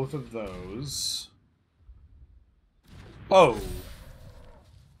both of those. Oh!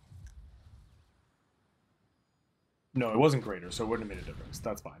 No, it wasn't greater, so it wouldn't have made a difference.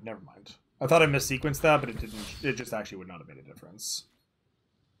 That's fine. Never mind. I thought I missequenced that, but it didn't. It just actually would not have made a difference.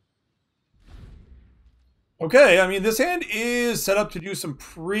 Okay, I mean, this hand is set up to do some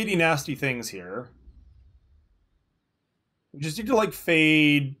pretty nasty things here. We just need to, like,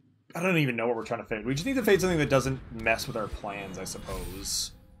 fade... I don't even know what we're trying to fade. We just need to fade something that doesn't mess with our plans, I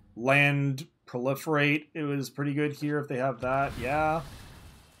suppose. Land Proliferate, it was pretty good here if they have that. Yeah.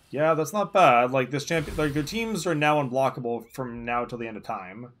 Yeah, that's not bad. Like, this champion... Like, their teams are now unblockable from now till the end of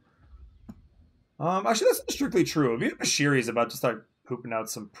time. Actually, that's not strictly true. Bashiri is about to start pooping out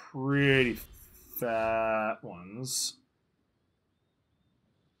some pretty fat ones.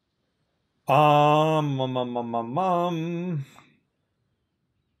 Alright.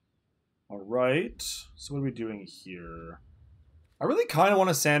 So what are we doing here? I really kind of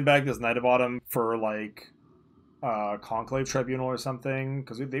want to sandbag this Knight of Autumn for, like, Conclave Tribunal or something,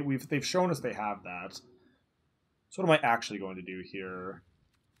 because they've shown us they have that. So what am I actually going to do here?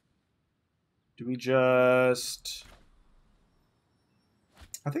 Do we just...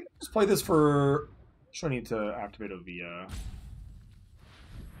 I think I'll just play this for... I need to activate Ovia.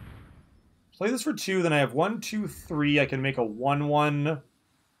 Play this for 2, then I have 1, 2, 3. I can make a 1/1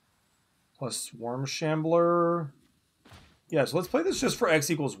 plus Swarm Shambler. Yeah, so let's play this just for X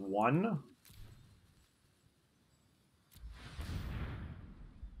equals 1.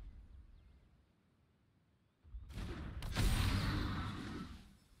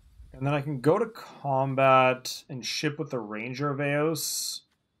 And then I can go to combat and ship with the Ranger of Eos.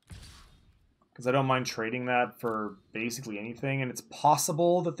 Because I don't mind trading that for basically anything. And it's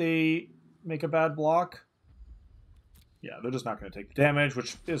possible that they make a bad block. Yeah, they're just not going to take the damage,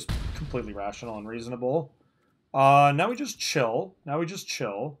 which is completely rational and reasonable. Now we just chill.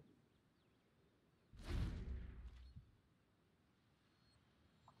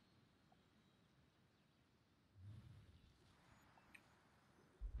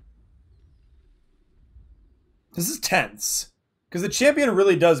 This is tense. Because the champion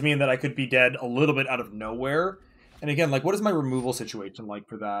really does mean that I could be dead a little bit out of nowhere. And again, like, what is my removal situation like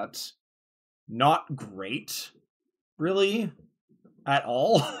for that? Not great, really, at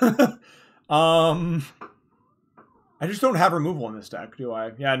all. I just don't have removal in this deck, do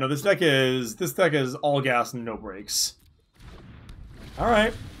I? Yeah, no, this deck is all gas and no brakes. All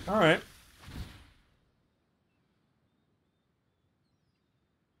right.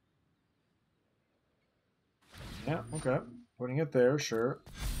 Yeah, okay. Putting it there, sure.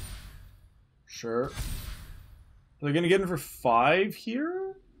 They're gonna get in for 5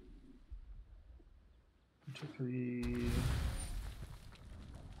 here? 1, 2, 3.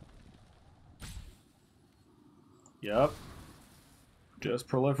 Yep. Just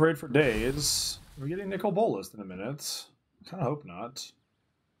proliferate for days. We're getting Nicol Bolas in a minute. Kinda hope not.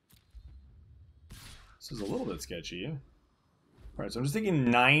 This is a little bit sketchy. Alright, so I'm just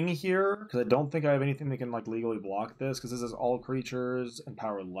thinking 9 here, because I don't think I have anything that can, like, legally block this, because this is all creatures and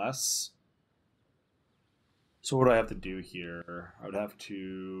powerless. So what do I have to do here? I would have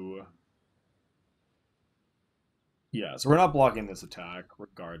to... Yeah, so we're not blocking this attack,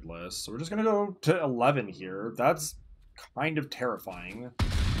 regardless. So we're just going to go to 11 here. That's kind of terrifying.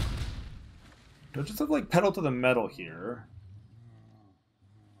 Do I just have, like, pedal to the metal here?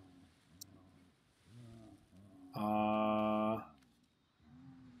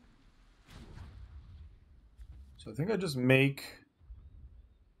 So I think I just make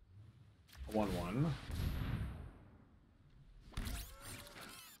a 1/1.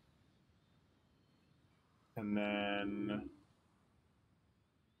 And then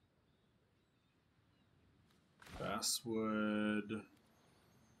Basswood.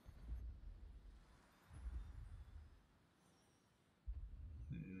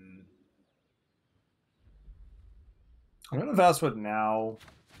 I'm gonna Basswood now.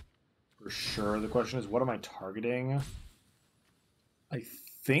 For sure. The question is, what am I targeting? I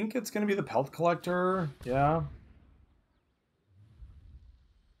think it's going to be the Pelt Collector. Yeah.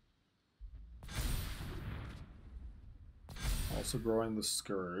 Also growing the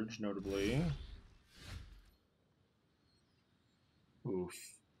Scourge, notably.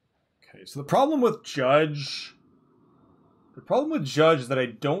 Oof. Okay, so the problem with Judge... The problem with Judge is that I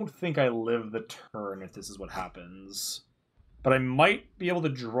don't think I live the turn if this is what happens. but I might be able to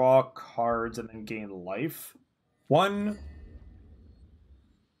draw cards and then gain life. One.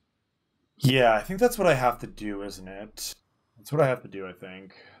 Yeah, I think that's what I have to do, isn't it? That's what I have to do, I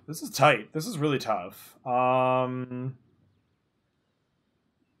think. This is tight. This is really tough.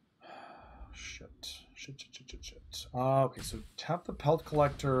 Shit. Shit. Okay, so tap the Pelt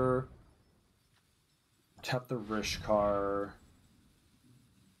Collector. Tap the Rishkar.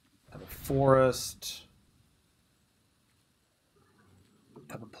 Tap a Forest.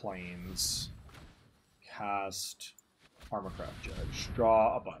 Tap a Plains. Cast Armorcraft Judge.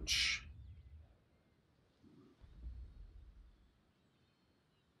 Draw a bunch.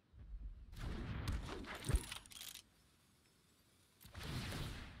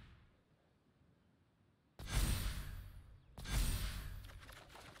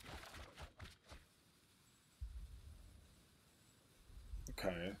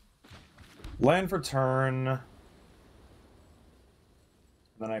 Okay. Land for turn.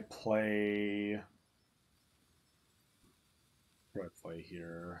 Then I play. What do I play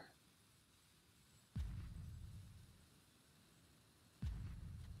here?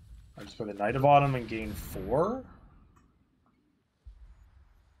 I just play the Knight of Autumn and gain 4.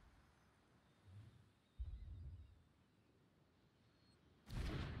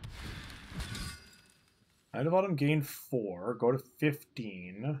 Knight of Autumn gain 4. Go to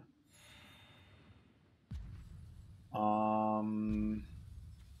 15.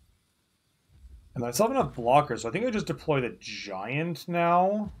 And I still have enough blockers, so I think I just deploy the Giant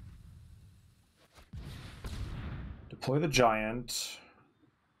now. Deploy the Giant.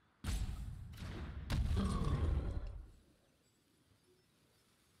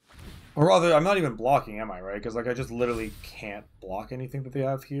 Or rather, I'm not even blocking, am I, right? Because like I just literally can't block anything that they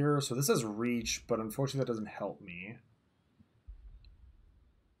have here. So this has reach, but unfortunately that doesn't help me.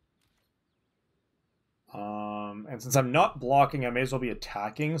 And since I'm not blocking, I may as well be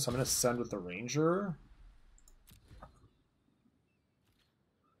attacking, so I'm going to send with the Ranger.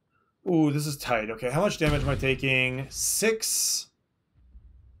 Ooh, this is tight. Okay, how much damage am I taking? 6,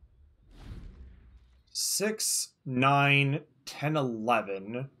 9, 10,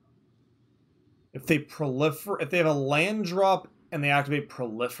 11. If they proliferate, if they have a land drop and they activate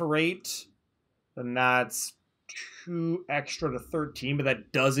Proliferate, then that's 2 extra to 13, but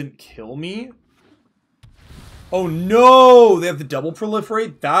that doesn't kill me. Oh no! They have the double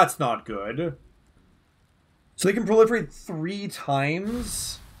Proliferate? That's not good. So they can proliferate 3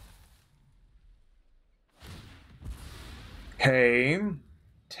 times? Okay.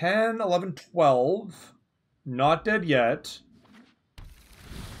 10, 11, 12. Not dead yet.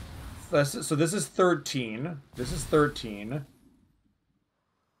 So this is 13. This is 13.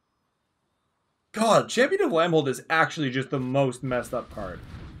 God, Champion of Lambhold is actually just the most messed up card.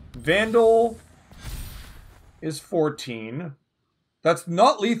 Vandal is 14. That's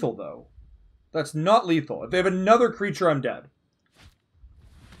not lethal, though. That's not lethal. If they have another creature, I'm dead.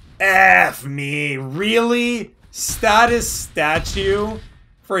 F me. Really? Status statue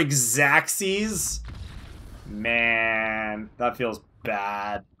for Xaxes? Man, that feels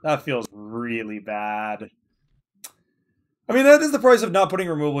bad. That feels really bad. I mean, that is the price of not putting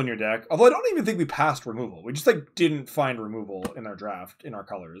removal in your deck. Although I don't even think we passed removal. We just, like, didn't find removal in our draft, in our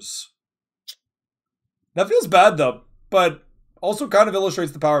colors. That feels bad, though, but also kind of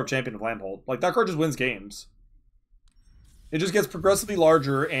illustrates the power of Champion of Lambhold. Like, that card just wins games. It just gets progressively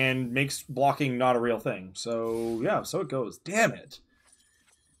larger and makes blocking not a real thing. So, yeah, so it goes. Damn it.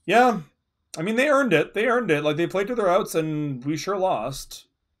 Yeah, I mean, they earned it. They earned it. Like, they played to their outs, and we sure lost.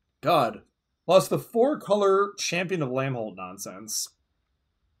 God. Lost the 4-color Champion of Lambhold nonsense.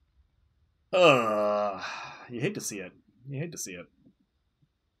 Ugh. You hate to see it. You hate to see it.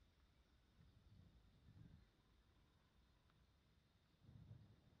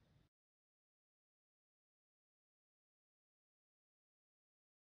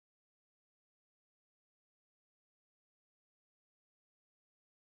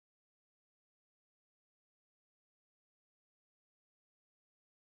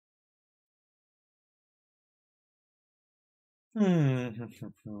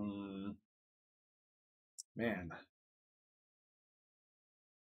 Man.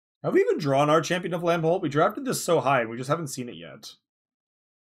 Have we even drawn our Champion of Lambhold? We drafted this so high, and we just haven't seen it yet.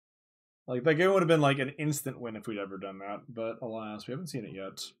 Like, that game would have been like an instant win if we'd ever done that, but alas, we haven't seen it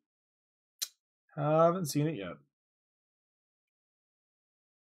yet. Haven't seen it yet.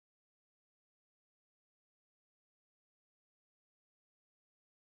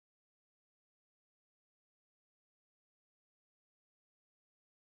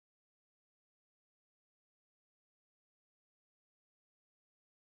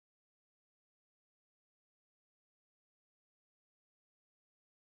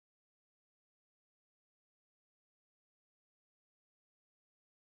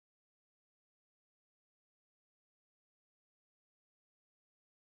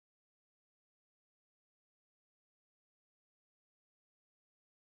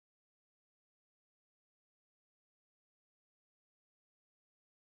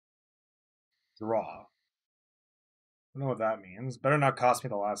 Draw. I don't know what that means. Better not cost me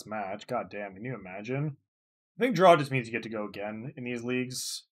the last match. God damn, can you imagine? I think draw just means you get to go again in these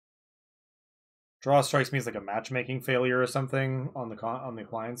leagues. Draw strikes me as like a matchmaking failure or something on the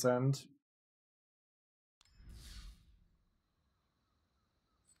client's end.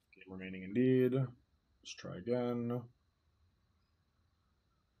 Game remaining indeed. Let's try again.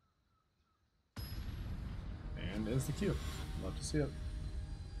 And is the cue. Love to see it.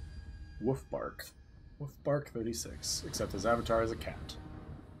 Woof Bark. Woof Bark 36. Except his avatar is a cat.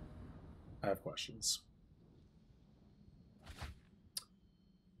 I have questions.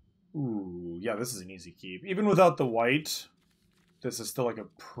 Ooh, yeah, this is an easy keep. Even without the white, this is still like a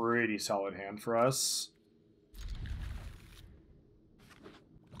pretty solid hand for us.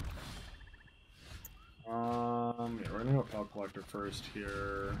 Yeah, we're gonna go Pelt Collector first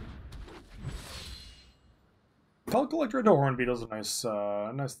here. Pelt Collector into Horn Beetle is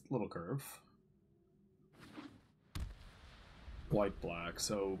a nice little curve. White black,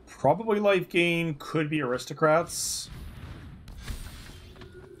 so probably life gain, could be aristocrats.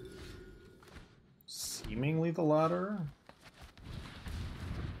 Seemingly the latter.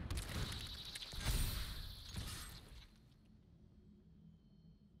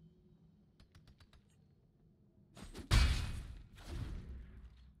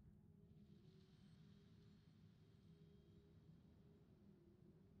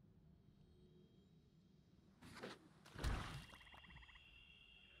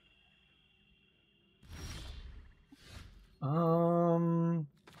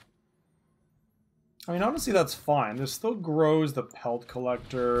 I mean, honestly, that's fine. This still grows the Pelt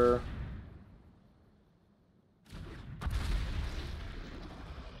Collector.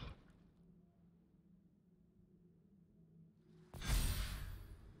 I'm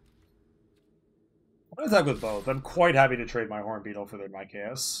gonna attack with both. I'm quite happy to trade my Horn Beetle for their my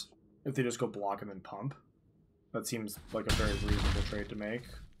chaos. If they just go block and then pump. That seems like a very reasonable trade to make.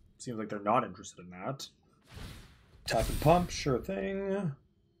 Seems like they're not interested in that. Tap and pump, sure thing.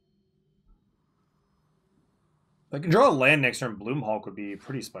 I can draw a land next turn. Bloomhulk would be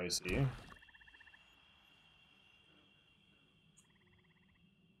pretty spicy.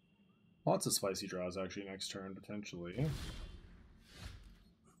 Lots of spicy draws actually next turn, potentially.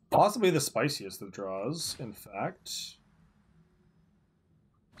 Possibly the spiciest of draws, in fact.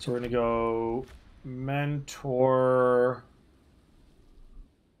 So we're going to go Mentor.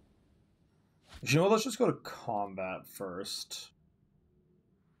 You know what? Let's just go to combat first.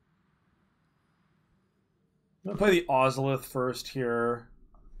 I'm going to play the Ozolith first here.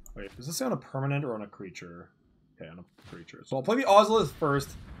 Wait, does this say on a permanent or on a creature? Okay, on a creature. So I'll play the Ozolith first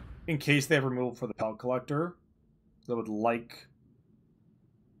in case they have removal for the Pelt Collector. So I would like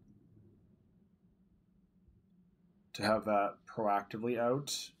to have that proactively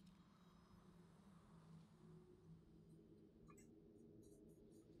out.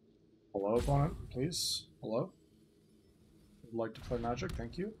 Hello, opponent, please. Hello? Would like to play Magic,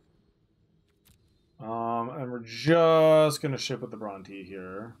 thank you. And we're just gonna ship with the Bronte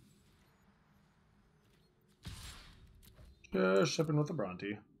here. Just shipping with the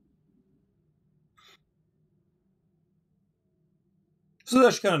Bronte. So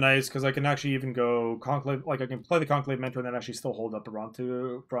that's actually kind of nice because I can actually even go Conclave, like I can play the Conclave Mentor and then actually still hold up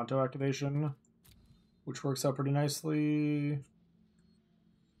the Bronto activation, which works out pretty nicely.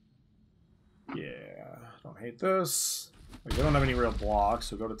 Yeah, don't hate this. Like, they don't have any real blocks,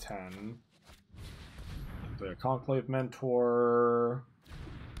 so go to 10. Play a Conclave Mentor,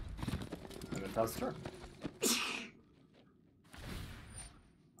 and then pass the turn.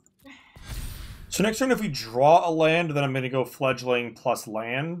 So next turn, if we draw a land, then I'm going to go Fledgling plus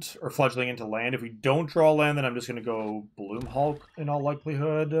land, or Fledgling into land. If we don't draw land, then I'm just going to go Bloomhulk in all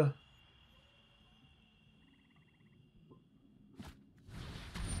likelihood.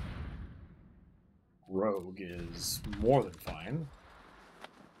 Rogue is more than fine.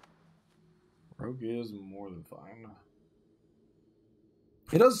 Rogue is more than fine.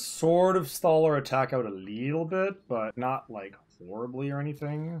 It does sort of stall our attack out a little bit, but not like horribly or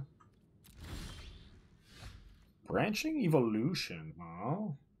anything. Branching Evolution, huh?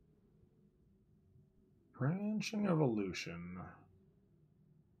 Branching Evolution.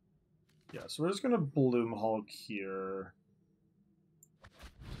 Yeah, so we're just gonna Bloomhulk here.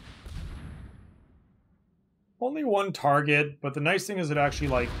 Only one target, but the nice thing is it actually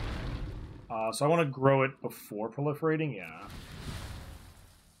like... so I want to grow it before proliferating, yeah.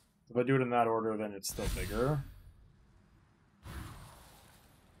 If I do it in that order, then it's still bigger.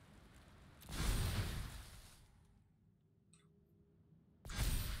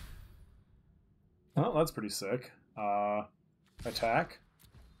 Oh, that's pretty sick. Attack.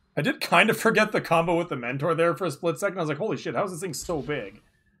 I did kind of forget the combo with the Mentor there for a split second. I was like, holy shit, how is this thing so big?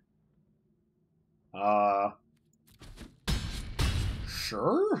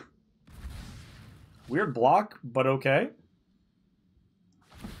 Sure. Weird block, but okay.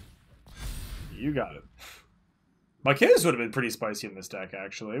 You got it. Marquez would have been pretty spicy in this deck,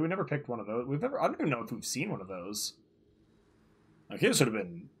 actually. We never picked one of those. I don't even know if we've seen one of those. Marquez would have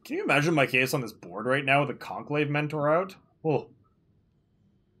been... Can you imagine Marquez on this board right now with a Conclave Mentor out? Oh.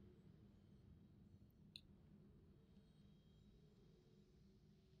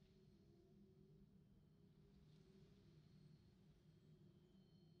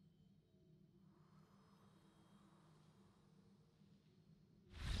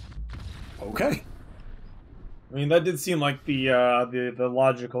 Okay. I mean, that did seem like the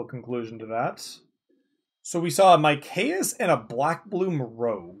logical conclusion to that. So we saw a Mycaeus and a Black Bloom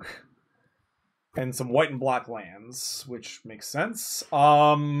Rogue. And some white and black lands, which makes sense.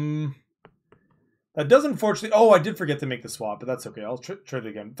 That does unfortunately... Oh, I did forget to make the swap, but that's okay. I'll try it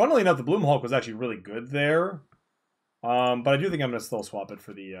again. Funnily enough, the Bloom Hulk was actually really good there. But I do think I'm going to still swap it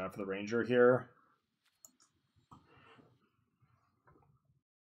for the Ranger here.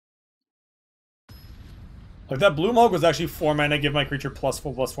 Like, that Bloom Hulk was actually 4 mana, give my creature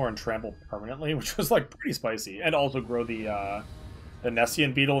 +4/+4 and trample permanently, which was, like, pretty spicy. And also grow the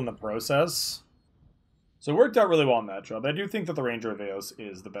Nessian Beetle in the process. So it worked out really well in that job. I do think that the Ranger of Eos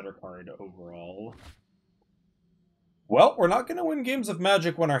is the better card overall. Well, we're not going to win games of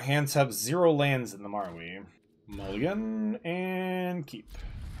Magic when our hands have 0 lands in them, are we? Mulligan and keep.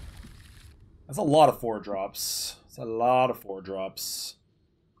 That's a lot of 4-drops. That's a lot of 4-drops.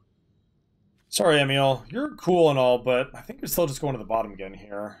 Sorry, Emil. You're cool and all, but I think you're still just going to the bottom again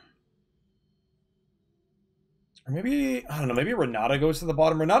here. Or maybe, I don't know, maybe Renata goes to the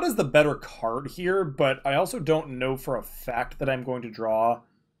bottom. Renata's the better card here, but I also don't know for a fact that I'm going to draw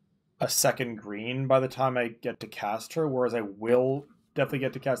a second green by the time I get to cast her, whereas I will definitely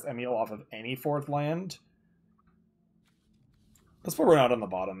get to cast Emil off of any 4th land. Let's put Renata on the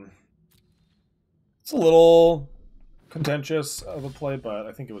bottom. It's a little contentious of a play, but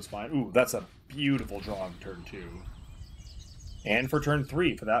I think it was fine. Ooh, that's a beautiful draw on turn 2. And for turn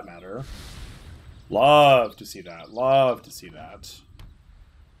 3, for that matter. Love to see that. Love to see that.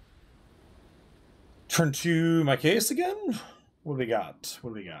 Turn 2, Mycaeus again? What do we got?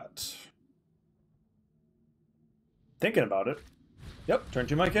 What do we got? Thinking about it. Yep, turn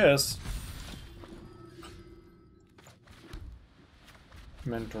 2, Mycaeus.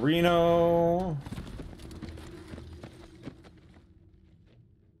 Mentorino.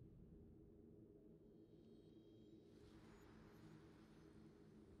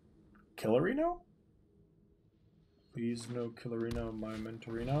 Killerino? Please no Killerino, my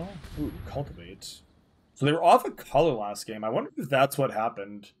Mentorino. Ooh, Cultivate. So they were off a color last game. I wonder if that's what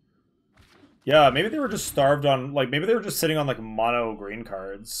happened. Yeah, maybe they were just starved on, like, maybe they were just sitting on, like, mono green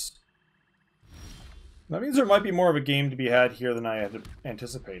cards. That means there might be more of a game to be had here than I had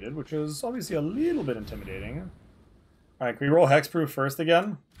anticipated, which is obviously a little bit intimidating. Alright, can we roll Hexproof first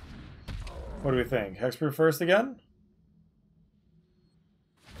again? What do we think? Hexproof first again?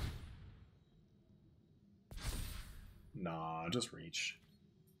 Nah, just reach.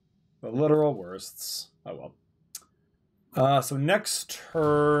 The literal worsts. Oh well. So next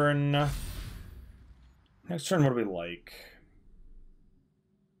turn... Next turn, what do we like?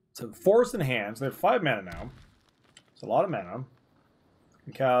 So Forest in hand. So they have 5 mana now. It's a lot of mana.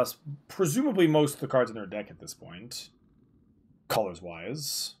 Can cast presumably most of the cards in their deck at this point.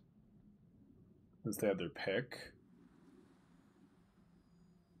 Colors-wise. Since they have their pick.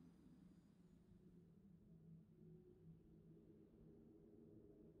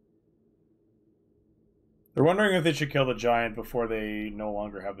 They're wondering if they should kill the giant before they no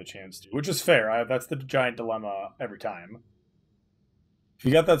longer have the chance to, which is fair. That's the giant dilemma every time. If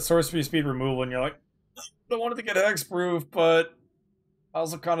you got that sorcery speed removal and you're like, I don't want it to get hexproof, but I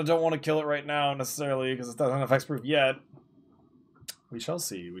also kind of don't want to kill it right now necessarily because it doesn't have hexproof yet. We shall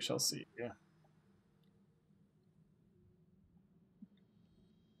see. We shall see. Yeah.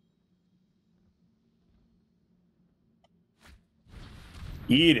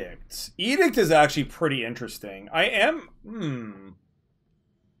 Edict. Edict is actually pretty interesting.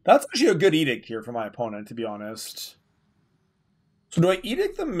 That's actually a good edict here for my opponent, to be honest. So do I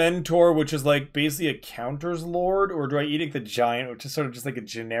edict the Mentor, which is like basically a counters lord, or do I edict the giant, which is sort of just like a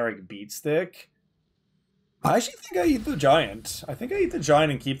generic beat stick? I actually think I eat the giant. I think I eat the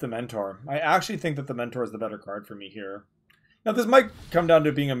giant and keep the Mentor. I actually think that the Mentor is the better card for me here. Now, this might come down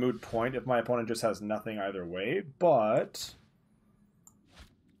to being a moot point if my opponent just has nothing either way, but...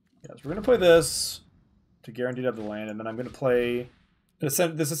 Yes, we're going to play this to guarantee to have the land, and then I'm going to play This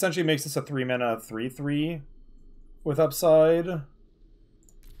essentially makes this a 3-mana 3/3 with upside, which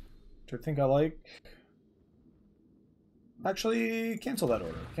I think I like. Actually, cancel that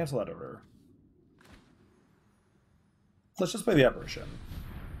order. Cancel that order. Let's just play the Apparition.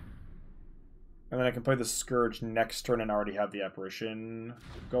 And then I can play the Scourge next turn and already have the Apparition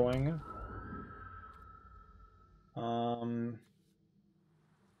going.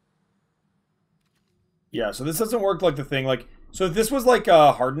 Yeah, so this doesn't work like the thing. Like, so if this was like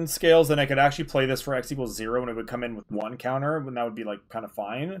Hardened Scales, then I could actually play this for X equals 0 and it would come in with 1 counter, and that would be like kind of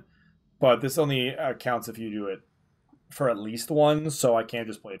fine. But this only counts if you do it for at least 1, so I can't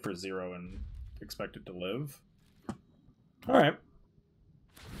just play it for 0 and expect it to live. Alright.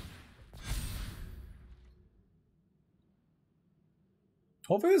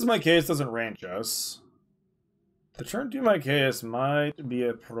 Hopefully this Mycaius doesn't range us. The turn 2 Mycaius might be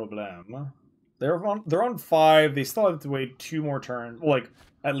a problem. They're on 5. They still have to wait 2 more turns. Well, like,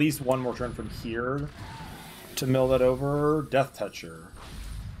 at least 1 more turn from here to mill that over. Death Toucher.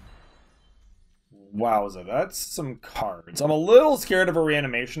 Wowza, that's some cards. I'm a little scared of a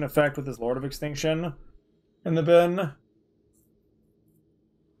reanimation effect with this Lord of Extinction in the bin.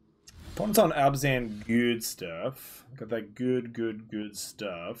 Opponent's on Abzan, good stuff. Got that good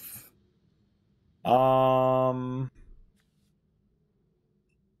stuff. So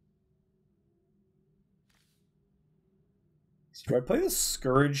do I play the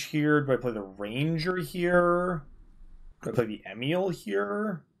Scourge here? Do I play the Ranger here? Do I play the Emil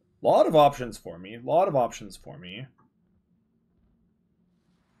here? A lot of options for me. A lot of options for me.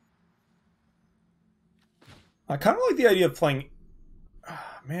 I kind of like the idea of playing...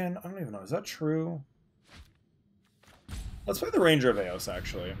 Man, I don't even know. Is that true? Let's play the Ranger of Eos,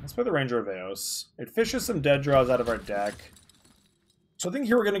 actually. Let's play the Ranger of Eos. It fishes some dead draws out of our deck. So I think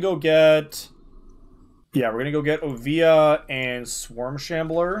here we're going to go get... Yeah, we're going to go get Ovia and Swarm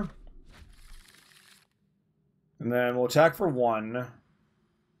Shambler. And then we'll attack for 1.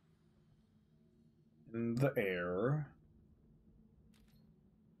 In the air.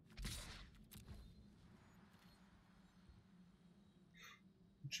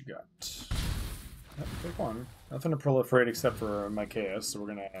 What you got? Yep, take 1. Nothing to proliferate except for Mycaius, so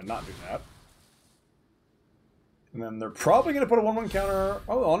we're going to not do that. And then they're probably going to put a 1/1 counter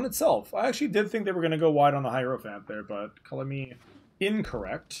on itself. I actually did think they were going to go wide on the Hierophant there, but calling me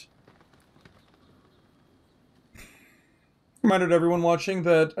incorrect. Reminder to everyone watching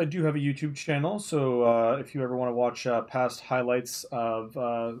that I do have a YouTube channel, so if you ever want to watch past highlights of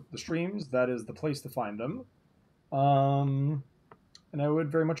the streams, that is the place to find them. And I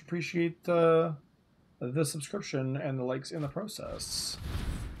would very much appreciate the subscription and the likes in the process.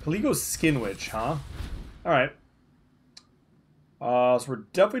 Kaligo's Skin Witch, huh? Alright. So we're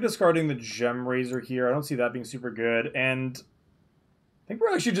definitely discarding the Gem Razor here. I don't see that being super good. And I think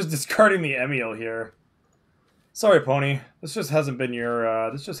we're actually just discarding the Emil here. Sorry, Pony. This just hasn't been your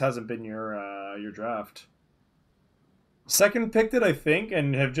your draft. Second picked it, I think,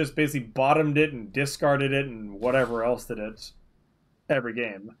 and have just basically bottomed it and discarded it and whatever else did it every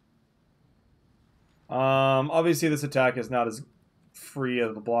game. Obviously this attack is not as free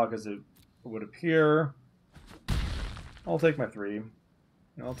of a block as it would appear. I'll take my 3.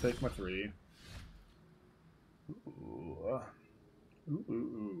 I'll take my 3. Ooh.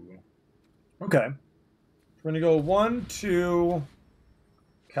 Ooh. Okay. We're going to go 1, 2,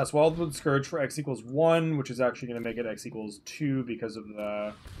 cast Wildwood Scourge for X equals 1, which is actually going to make it X equals 2 because of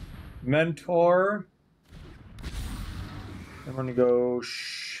the Mentor. Then we're going to go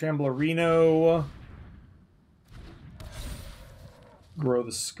Shamblerino, grow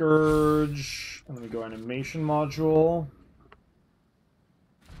the Scourge, and then we go Animation Module.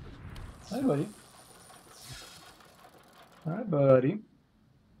 Hi, buddy. Hi, buddy.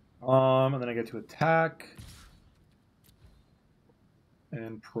 And then I get to attack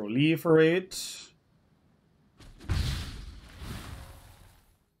and proliferate.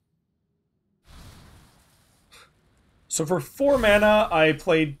 So for 4 mana, I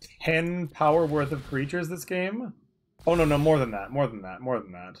played 10 power worth of creatures this game. Oh, no, more than that. More than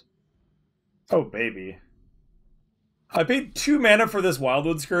that. Oh, baby. I paid 2 mana for this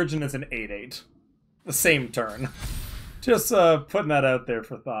Wildwood Scourge, and it's an 8/8. The same turn. Just putting that out there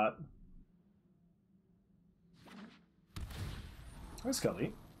for thought. Hi,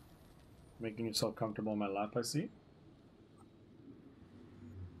 Scully. Making yourself comfortable in my lap, I see.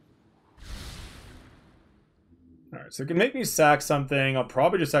 Alright, so it can make me sack something. I'll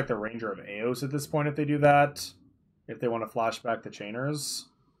probably just sack the Ranger of Eos at this point if they do that. If they want to flashback the Chainers.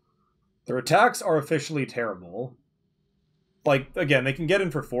 Their attacks are officially terrible. like, again, they can get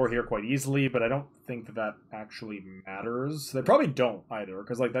in for 4 here quite easily, but I don't think that that actually matters. They probably don't either,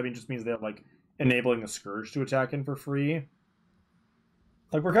 because, like, that just means they're, like, enabling the Scourge to attack in for free.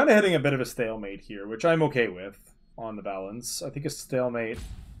 Like, we're kind of hitting a bit of a stalemate here, which I'm okay with on the balance. I think a stalemate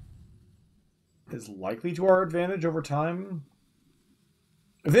is likely to our advantage over time.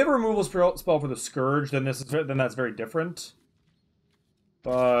 If they have a removal spell for the Scourge, then that's very different.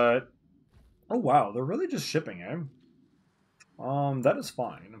 But oh wow, they're really just shipping, eh? That is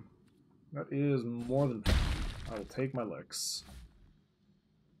fine. That is more than fine. I will take my licks.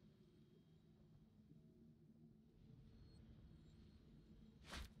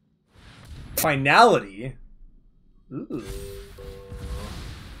 Finality? Ooh.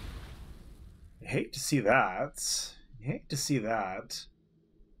 I hate to see that. I hate to see that.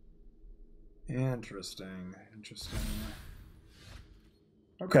 Interesting. Interesting.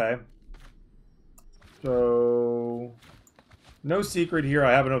 Okay. So, no secret here.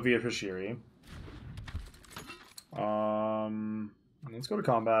 I have an Oviya Fishiri. Let's go to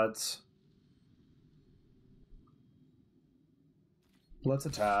combat. Let's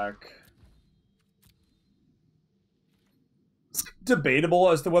attack. It's debatable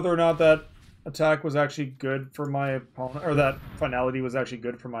as to whether or not that attack was actually good for my opponent, or that finality was actually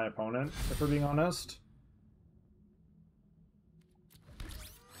good for my opponent, if we're being honest.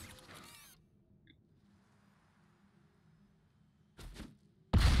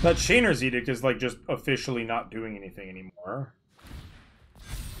 That Chainer's Edict is, like, just officially not doing anything anymore.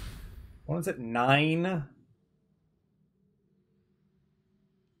 What is it, 9?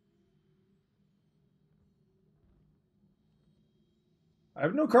 I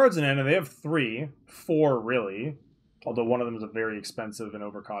have no cards in hand, and they have 3. 4, really. Although one of them is a very expensive and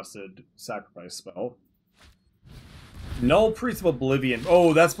overcosted sacrifice spell. Null Priest of Oblivion.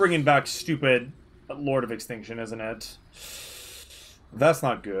 Oh, that's bringing back stupid Lord of Extinction, isn't it? That's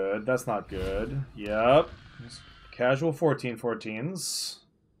not good. That's not good. Yep. Casual 14/14s.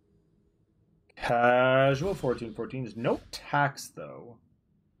 Casual 14/14s. No tax, though,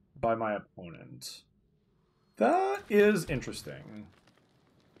 by my opponent. That is interesting.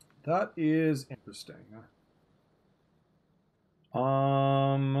 That is interesting.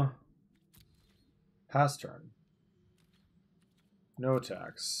 Pass turn. No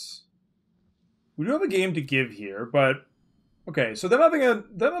tax. We do have a game to give here, but okay, so them having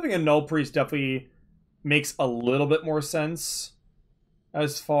a Null Priest definitely makes a little bit more sense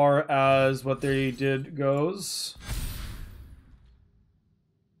as far as what they did goes.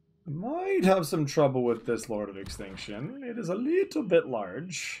 I might have some trouble with this Lord of Extinction. It is a little bit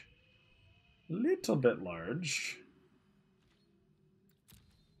large. Little bit large.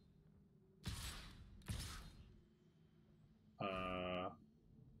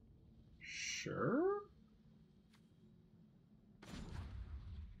 Sure.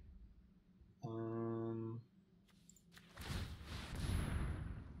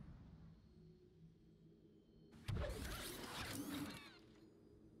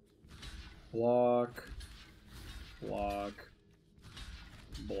 Block. Block.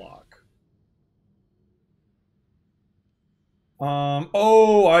 Block.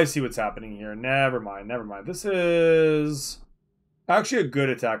 Oh, I see what's happening here. Never mind, never mind. This is actually a good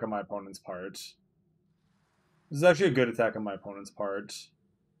attack on my opponent's part. This is actually a good attack on my opponent's part.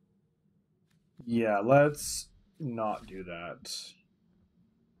 Yeah, let's not do that.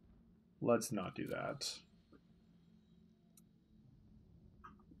 Let's not do that.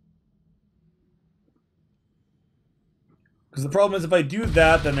 Because the problem is, if I do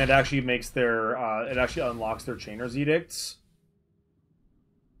that, then it actually makes their, it actually unlocks their Chainer's Edicts.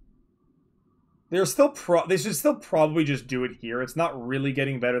 They should still probably just do it here. It's not really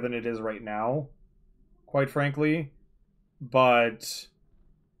getting better than it is right now, quite frankly. But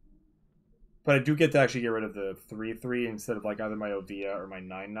I do get to actually get rid of the 3/3 instead of, like, either my Oviya or my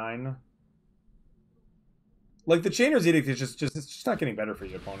 9/9. Like, the Chainer's Edict is just it's just not getting better for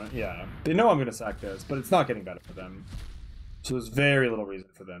your opponent. Yeah, they know I'm going to sack this, but it's not getting better for them. So there's very little reason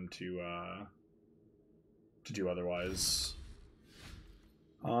for them to do otherwise.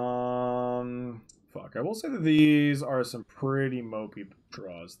 Fuck. I will say that these are some pretty mopey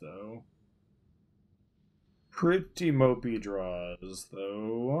draws, though. Pretty mopey draws,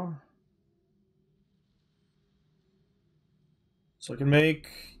 though. So I can make...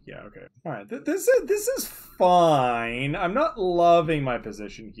 Yeah, okay. Alright, this is fine. I'm not loving my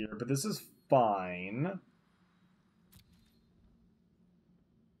position here, but this is fine.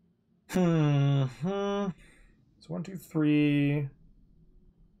 So 1, 2, 3...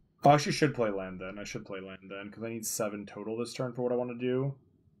 Oh, I actually should play land then. I should play land then, because I need 7 total this turn for what I want to do.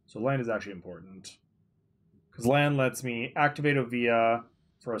 So land is actually important. Because land lets me activate Ovia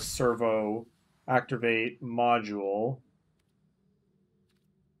for a servo, activate module.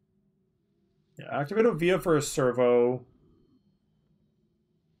 Yeah, activate Ovia for a servo.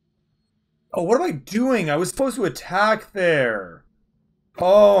 Oh, what am I doing? I was supposed to attack there.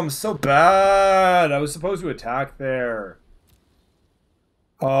 Oh, I'm so bad. I was supposed to attack there.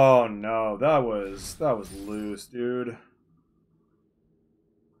 Oh no, that was loose, dude.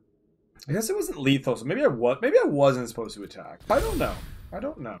 I guess it wasn't lethal, so maybe I wasn't supposed to attack. I don't know. I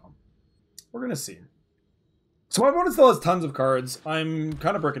don't know. We're gonna see. So my opponent still has tons of cards. I'm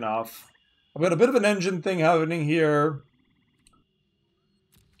kind of breaking off. I've got a bit of an engine thing happening here.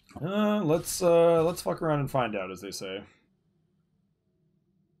 Let's fuck around and find out, as they say.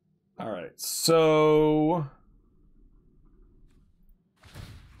 Alright, so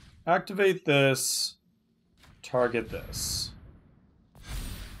activate this, target this.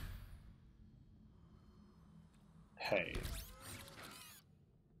 Hey.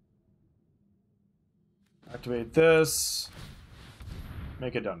 Activate this,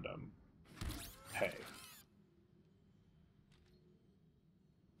 make a dum-dum. Hey.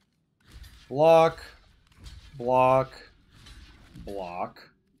 Block, block, block.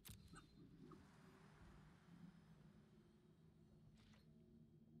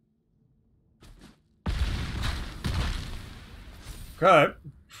 Okay.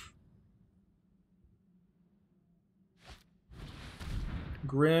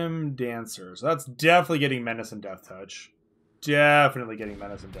 Grim Dancer. So that's definitely getting Menace and Death Touch. Definitely getting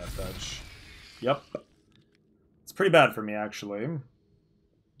Menace and Death Touch. Yep. It's pretty bad for me, actually.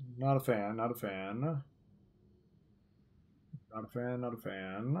 Not a fan, not a fan. Not a fan, not a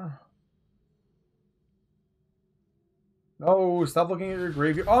fan. No, stop looking at your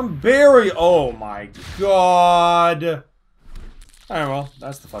graveyard. I'm very... Oh my god. Alright, well,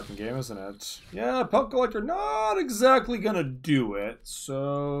 that's the fucking game, isn't it? Yeah, Pelt Collector not exactly gonna do it,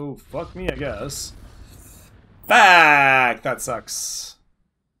 so fuck me, I guess. Fuck! That sucks.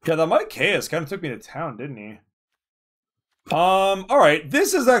 Yeah, that Mike Chaos kind of took me to town, didn't he? Alright,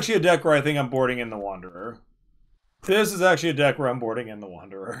 this is actually a deck where I think I'm boarding in the Wanderer. This is actually a deck where I'm boarding in the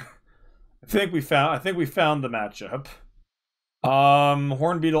Wanderer. I think we found the matchup.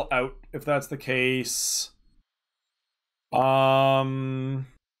 Horn Beetle out, if that's the case. I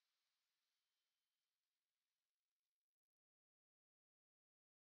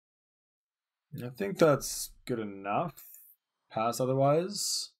think that's good enough. Pass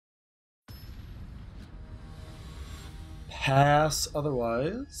otherwise. Pass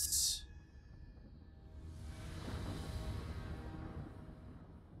otherwise.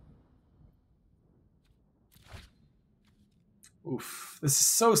 Oof. This is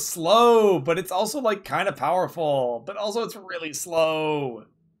so slow, but it's also like kind of powerful, but also it's really slow.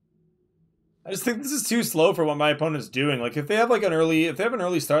 I just think this is too slow for what my opponent's doing. Like if they have like an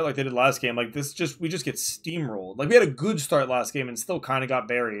early start like they did last game, like we just get steamrolled. Like we had a good start last game and still kind of got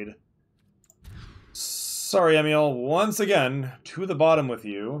buried. Sorry, Emil. Once again, to the bottom with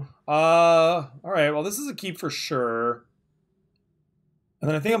you. Alright, well this is a keep for sure. And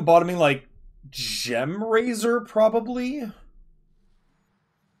then I think I'm bottoming like Gem Razor probably.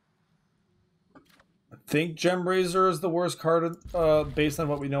 I think Gem Razor is the worst card based on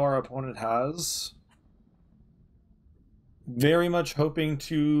what we know our opponent has. Very much hoping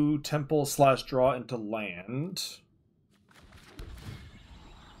to temple / draw into land.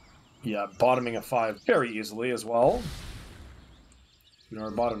 Yeah, bottoming a 5 very easily as well. You know,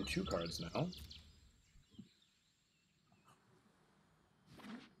 our bottom 2 cards now.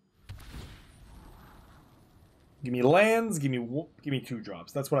 Give me lands, give me 2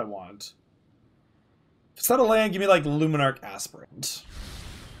 drops. That's what I want. If it's not a land, give me like Luminarch Aspirant.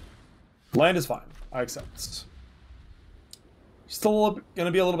 Land is fine. I accept. Still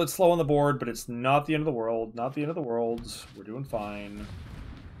gonna be a little bit slow on the board, but it's not the end of the world. Not the end of the world. We're doing fine.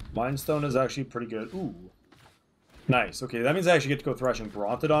 Mindstone is actually pretty good. Ooh. Nice. Okay, that means I actually get to go Threshing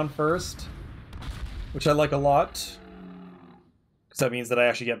Brontodon first, which I like a lot. Because that means that I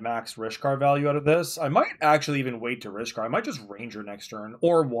actually get max Rishkar value out of this. I might actually even wait to Rishkar. I might just Ranger next turn,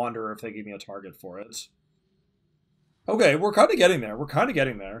 or Wanderer if they give me a target for it. Okay, we're kind of getting there. We're kind of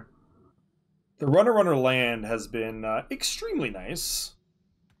getting there. The Runner land has been extremely nice.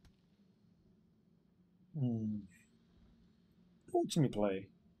 Watch me play.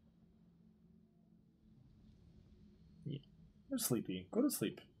 Yeah. You're sleepy. Go to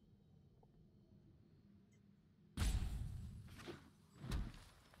sleep.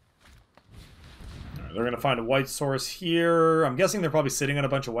 Alright, they're going to find a white source here. I'm guessing they're probably sitting on a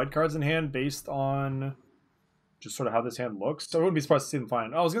bunch of white cards in hand based on just sort of how this hand looks. So I wouldn't be surprised to see them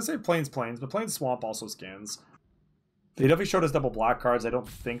find. Oh, I was gonna say Plains, but Plains Swamp also scans. They definitely showed us double black cards. I don't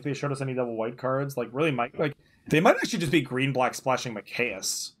think they showed us any double white cards. Like, really might, like, they might actually just be green-black splashing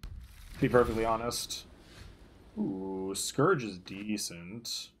Mikaeus, to be perfectly honest. Ooh, Scourge is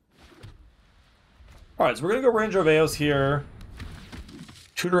decent. Alright, so we're gonna go Ranger of Eos here.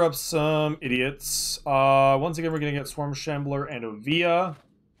 Tutor up some idiots. Once again, we're gonna get Swarm Shambler and Ovia.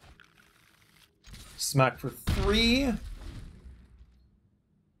 Smack for 3.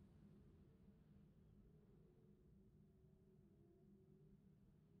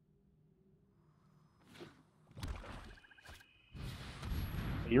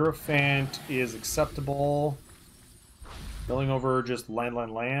 Hierophant is acceptable. Going over just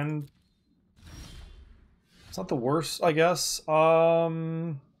land. It's not the worst, I guess.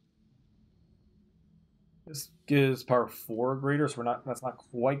 This gives power 4 greater, so that's not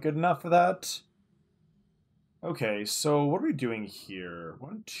quite good enough for that. Okay, so what are we doing here?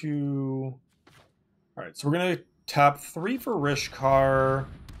 1, 2. Alright, so we're gonna tap 3 for Rishkar.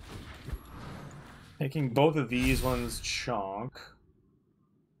 Making both of these ones chunk.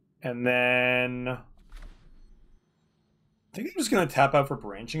 And then I think I'm just going to tap out for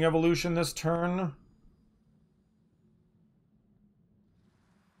Branching Evolution this turn.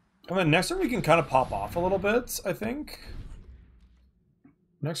 And then next turn we can kind of pop off a little bit, I think.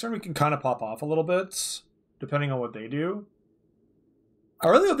 Next turn we can kind of pop off a little bit, depending on what they do. I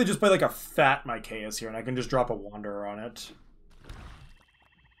really hope they just play like a fat Mikaeus here, and I can just drop a Wanderer on it.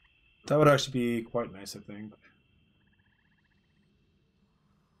 That would actually be quite nice, I think.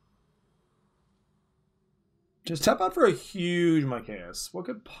 Just tap out for a huge Mikaeus. What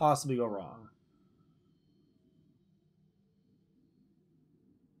could possibly go wrong?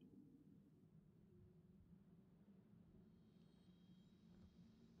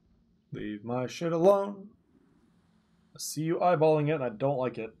 Leave my shit alone. I see you eyeballing it and I don't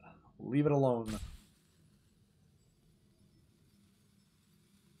like it. Leave it alone.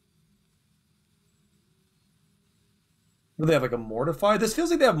 Do they have like a Mortify? This feels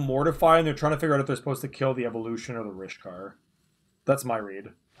like they have Mortify and they're trying to figure out if they're supposed to kill the Evolution or the Rishkar. That's my read.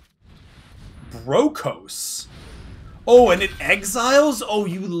 Brokos. Oh, and it exiles? Oh,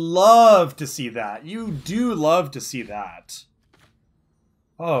 you love to see that. You do love to see that.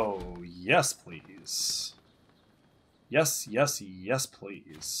 Oh, yes, please. Yes,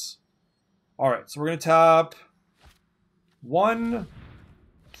 please. Alright, so we're going to tap 1,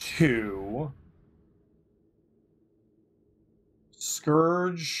 2...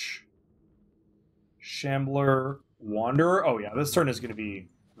 Scourge, Shambler, Wanderer. Oh yeah, this turn is going to be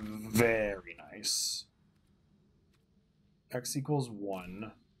very nice. X equals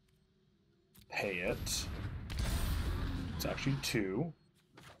 1. Pay it. It's actually 2.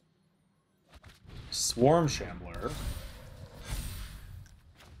 Swarm Shambler.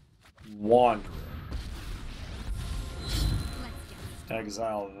 Wanderer.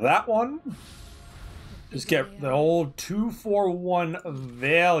 Exile that one. Just get the old 2/4/1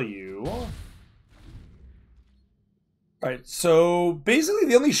 value. Alright, so basically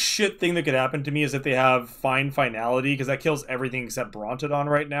the only shit thing that could happen to me is if they have Fine Finality, because that kills everything except Brontodon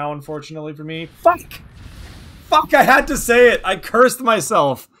right now, unfortunately for me. Fuck! Fuck, I had to say it! I cursed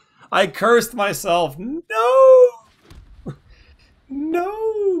myself! I cursed myself! No!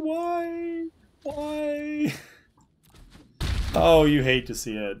 No! Why? Why? Oh, you hate to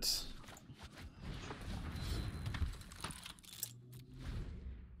see it.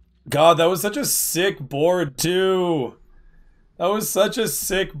 God, that was such a sick board, too. That was such a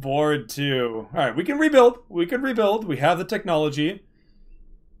sick board, too. Alright, we can rebuild. We can rebuild. We have the technology.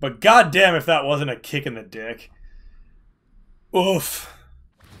 But goddamn if that wasn't a kick in the dick. Oof.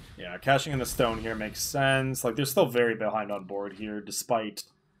 Yeah, cashing in the stone here makes sense. Like, they're still very behind on board here, despite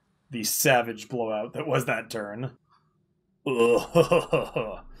the savage blowout that was that turn.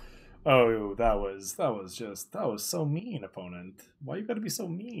 Ugh. Oh, that was so mean, opponent. Why you gotta be so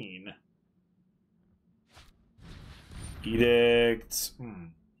mean? Edict.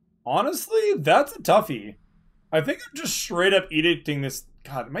 Honestly, that's a toughie. I think I'm just straight up edicting this.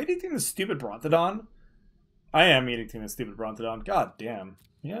 God, am I edicting this stupid Brontodon? I am edicting this stupid Brontodon. God damn.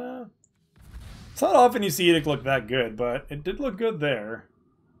 Yeah. It's not often you see Edict look that good, but it did look good there.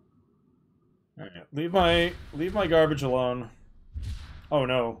 Alright, leave my garbage alone. Oh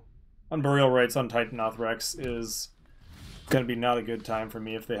no. Unburial Rites on Titanoth Rex is gonna be not a good time for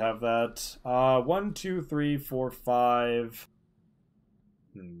me if they have that. 1, 2, 3, 4, 5.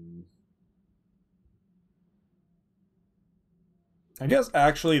 I guess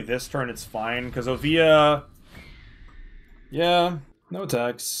actually this turn it's fine, because Ovia... Yeah, No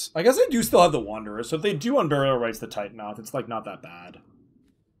attacks. I guess I do still have the Wanderer, so if they do Unburial Rites the Titanoth, it's like not that bad.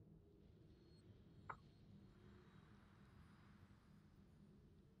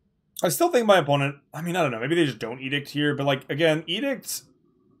 I still think my opponent, I mean, I don't know, maybe they just don't Edict here, but like, again, Edict's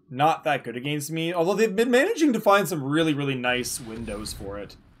not that good against me, although they've been managing to find some really, really nice windows for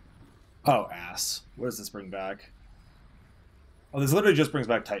it. Oh, ass. What does this bring back? Oh, this literally just brings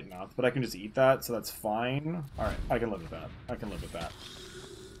back Titanoth, but I can just eat that, so that's fine. Alright, I can live with that. I can live with that.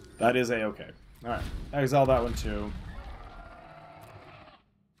 That is a-okay. Alright, exile that one too.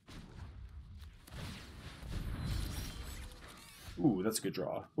 Ooh, that's a good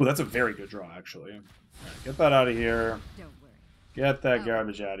draw. Ooh, that's a very good draw, actually. Alright, get that out of here. Don't worry. Get that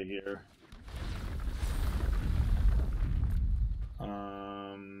garbage out of here.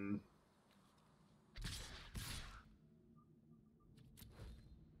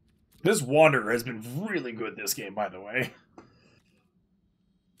 This Wanderer has been really good this game, by the way.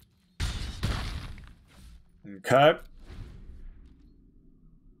 Okay.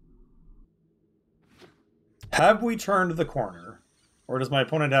 Have we turned the corner? Or does my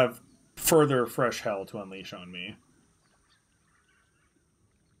opponent have further fresh hell to unleash on me?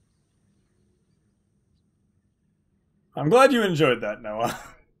 I'm glad you enjoyed that, Noah.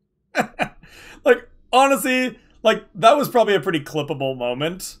 Like, honestly, like, that was probably a pretty clippable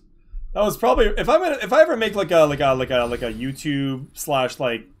moment. That was probably, if I ever make like a YouTube /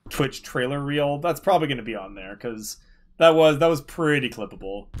 like Twitch trailer reel, that's probably going to be on there, because that was pretty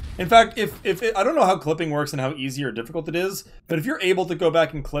clippable. In fact, I don't know how clipping works and how easy or difficult it is, but if you're able to go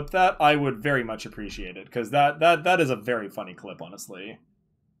back and clip that, I would very much appreciate it, because that is a very funny clip, honestly.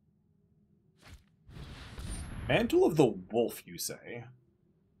 Mantle of the Wolf, you say?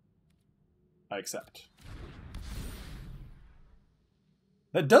 I accept.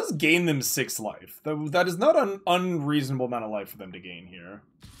 That does gain them 6 life. That is not an unreasonable amount of life for them to gain here.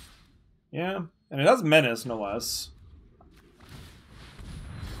 Yeah, and it has Menace, no less.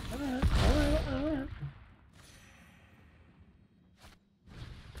 Alright.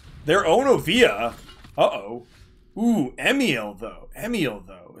 Their own Ovia? Uh-oh. Ooh, Emiel, though.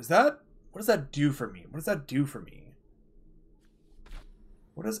 Is that... What does that do for me? What does that do for me?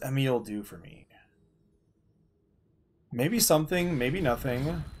 What does Emiel do for me? Maybe something, maybe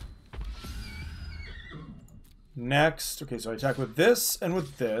nothing. Next. Okay, so I attack with this and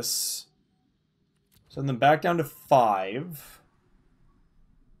with this. Send them back down to 5.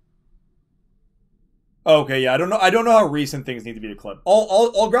 Okay, yeah, I don't know how recent things need to be to clip.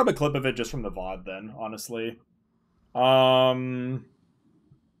 I'll grab a clip of it just from the VOD then, honestly. When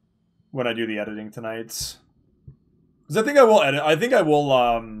I do the editing tonight. Because I think I will edit. I think I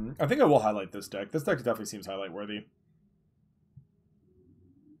will highlight this deck. This deck definitely seems highlight worthy.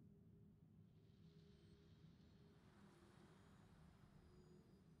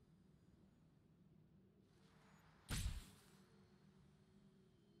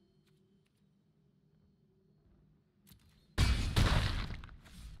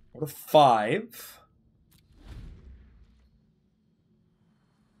 Go to 5.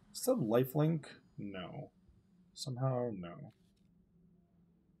 Is that lifelink? No. Somehow, no.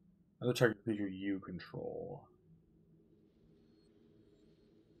 Another target creature you control.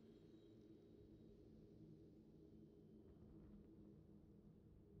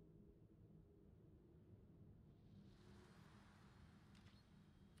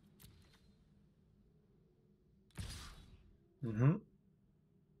 Mm-hmm.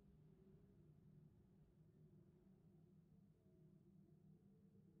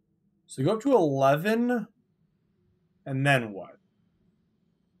 So you go up to 11, and then what?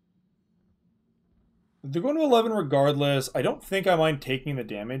 They're going to 11 regardless. I don't think I mind taking the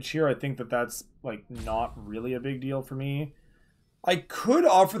damage here. I think that that's, like, not really a big deal for me. I could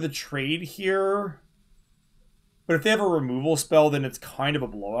offer the trade here, but if they have a removal spell, then it's kind of a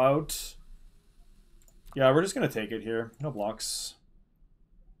blowout. Yeah, we're just going to take it here. No blocks.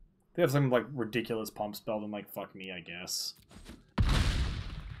 If they have some, like, ridiculous pump spell, then, like, fuck me, I guess.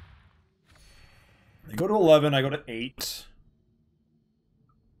 They go to 11, I go to 8.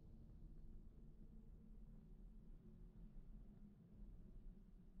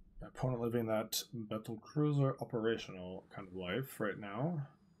 My opponent living that battle cruiser operational kind of life right now.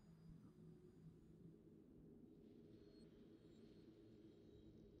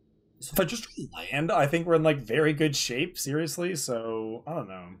 So if I just land, I think we're in, like, very good shape, seriously, so I don't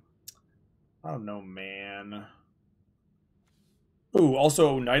know. I don't know, man. Ooh,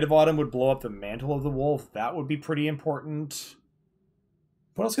 also, Knight of Autumn would blow up the Mantle of the Wolf. That would be pretty important.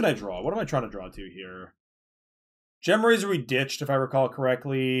 What else can I draw? What am I trying to draw to here? Gemrazer we ditched, if I recall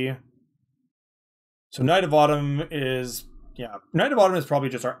correctly. So Knight of Autumn is Yeah, Knight of Autumn is probably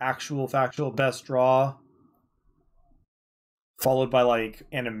just our actual factual best draw, followed by like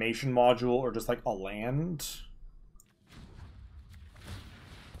animation module or just like a land.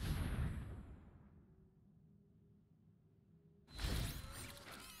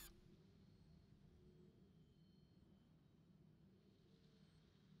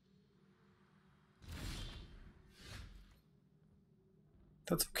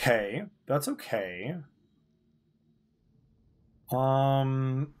 That's okay. That's okay.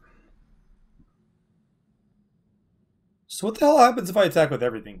 So what the hell happens if I attack with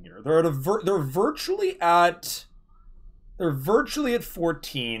everything here? They're virtually at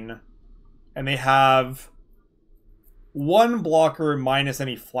 14, and they have one blocker minus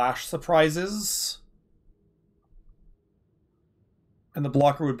any flash surprises. And the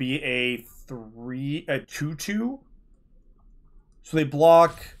blocker would be a 2/2. So they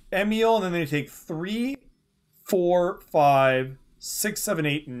block Emil, and then they take 3, 4, 5, 6, 7,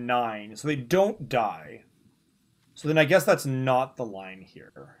 8, 9. So they don't die. So then I guess that's not the line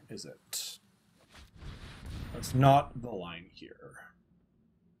here, is it? That's not the line here.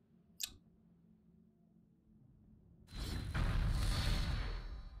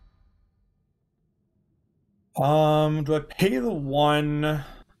 Do I pay the 1?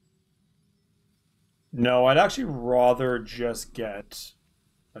 No, I'd actually rather just get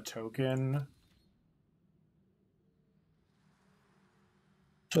a token.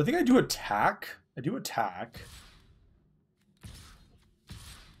 So I think I do attack. I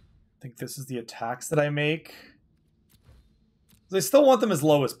think this is the attacks that I make. I still want them as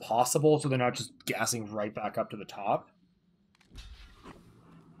low as possible so they're not just gassing right back up to the top.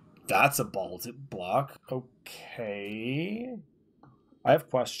 That's a ball block. Okay. I have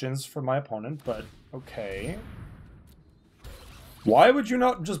questions for my opponent, but okay. Why would you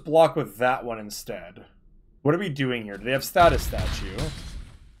not just block with that one instead? What are we doing here? Do they have status statue?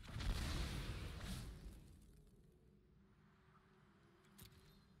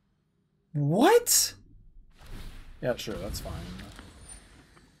 What? Yeah, sure, that's fine.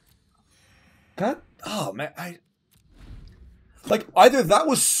 Oh man, like, either that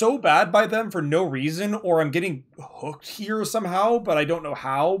was so bad by them for no reason, or I'm getting hooked here somehow, but I don't know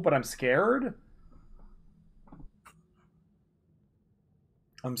how, but I'm scared.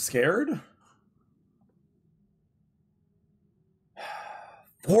 I'm scared.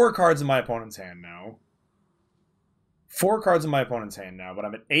 4 cards in my opponent's hand now. 4 cards in my opponent's hand now, but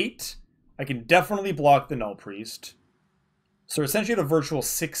I'm at 8. I can definitely block the Null Priest. So essentially at a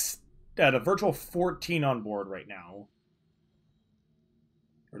virtual 14 on board right now.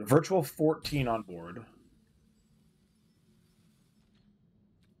 Or a virtual 14 on board.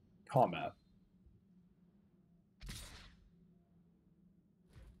 Combat.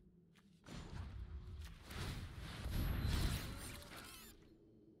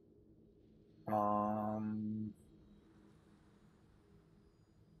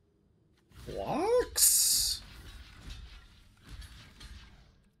 Blocks?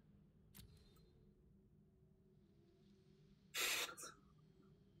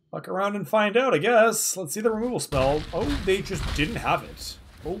 Fuck around and find out, I guess. Let's see the removal spell. Oh, they just didn't have it.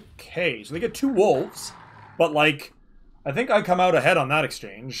 Okay, so they get 2 wolves. But, like, I think I come out ahead on that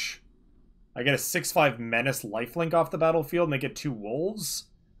exchange. I get a 6/5 Menace lifelink off the battlefield, and they get 2 wolves.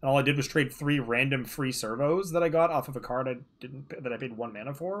 And all I did was trade 3 random free servos that I got off of a card that I paid 1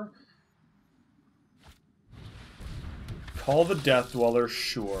 mana for. Call the Death Dweller,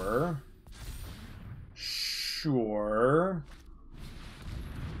 sure. Sure.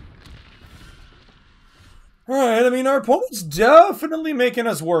 Alright, I mean, our opponent's definitely making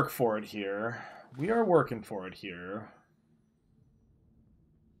us work for it here. We are working for it here.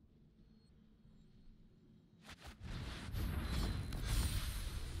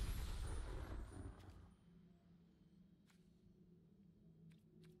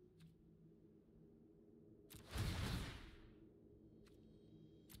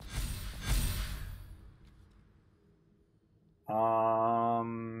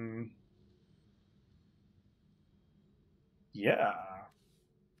 Yeah.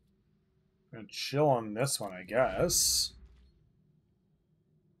 Gonna chill on this one, I guess.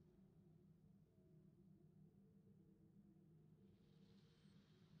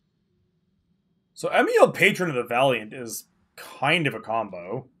 So Emil, Patron of the Valiant, is kind of a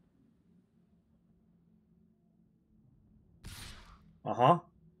combo. Uh-huh.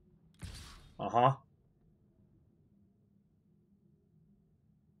 Uh-huh.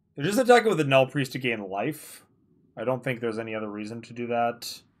 They're just attacking with the Null Priest to gain life. I don't think there's any other reason to do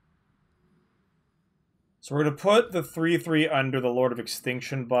that. So we're going to put the 3/3 under the Lord of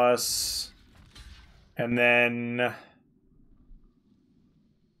Extinction bus. And then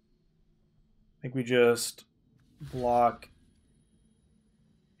think we just block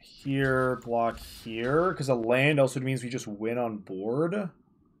here, block here, because a land also means we just win on board.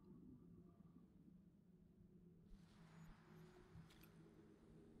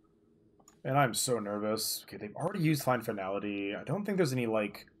 And I'm so nervous. Okay, they've already used Find Finality. I don't think there's any,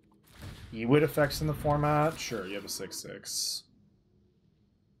 like, Ewit effects in the format. Sure, you have a 6/6.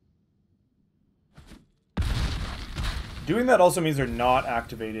 Doing that also means they're not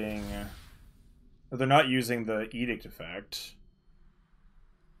activating... Or they're not using the Edict effect.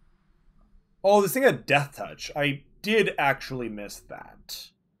 Oh, this thing had Death Touch. I did actually miss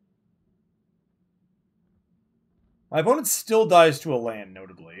that. My opponent still dies to a land,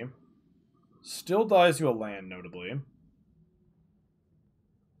 notably. Still dies to a land, notably.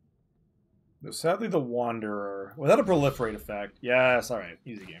 Though sadly, the Wanderer. Without a Proliferate effect. Yes, alright.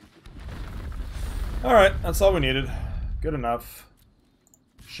 Easy game. Alright, that's all we needed. Good enough.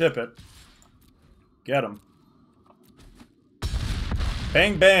 Ship it. Get him.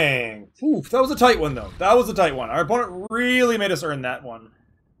 Bang, bang. Oof, that was a tight one, though. That was a tight one. Our opponent really made us earn that one.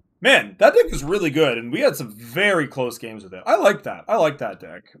 Man, that deck is really good, and we had some very close games with it. I like that. I like that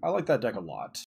deck. I like that deck a lot.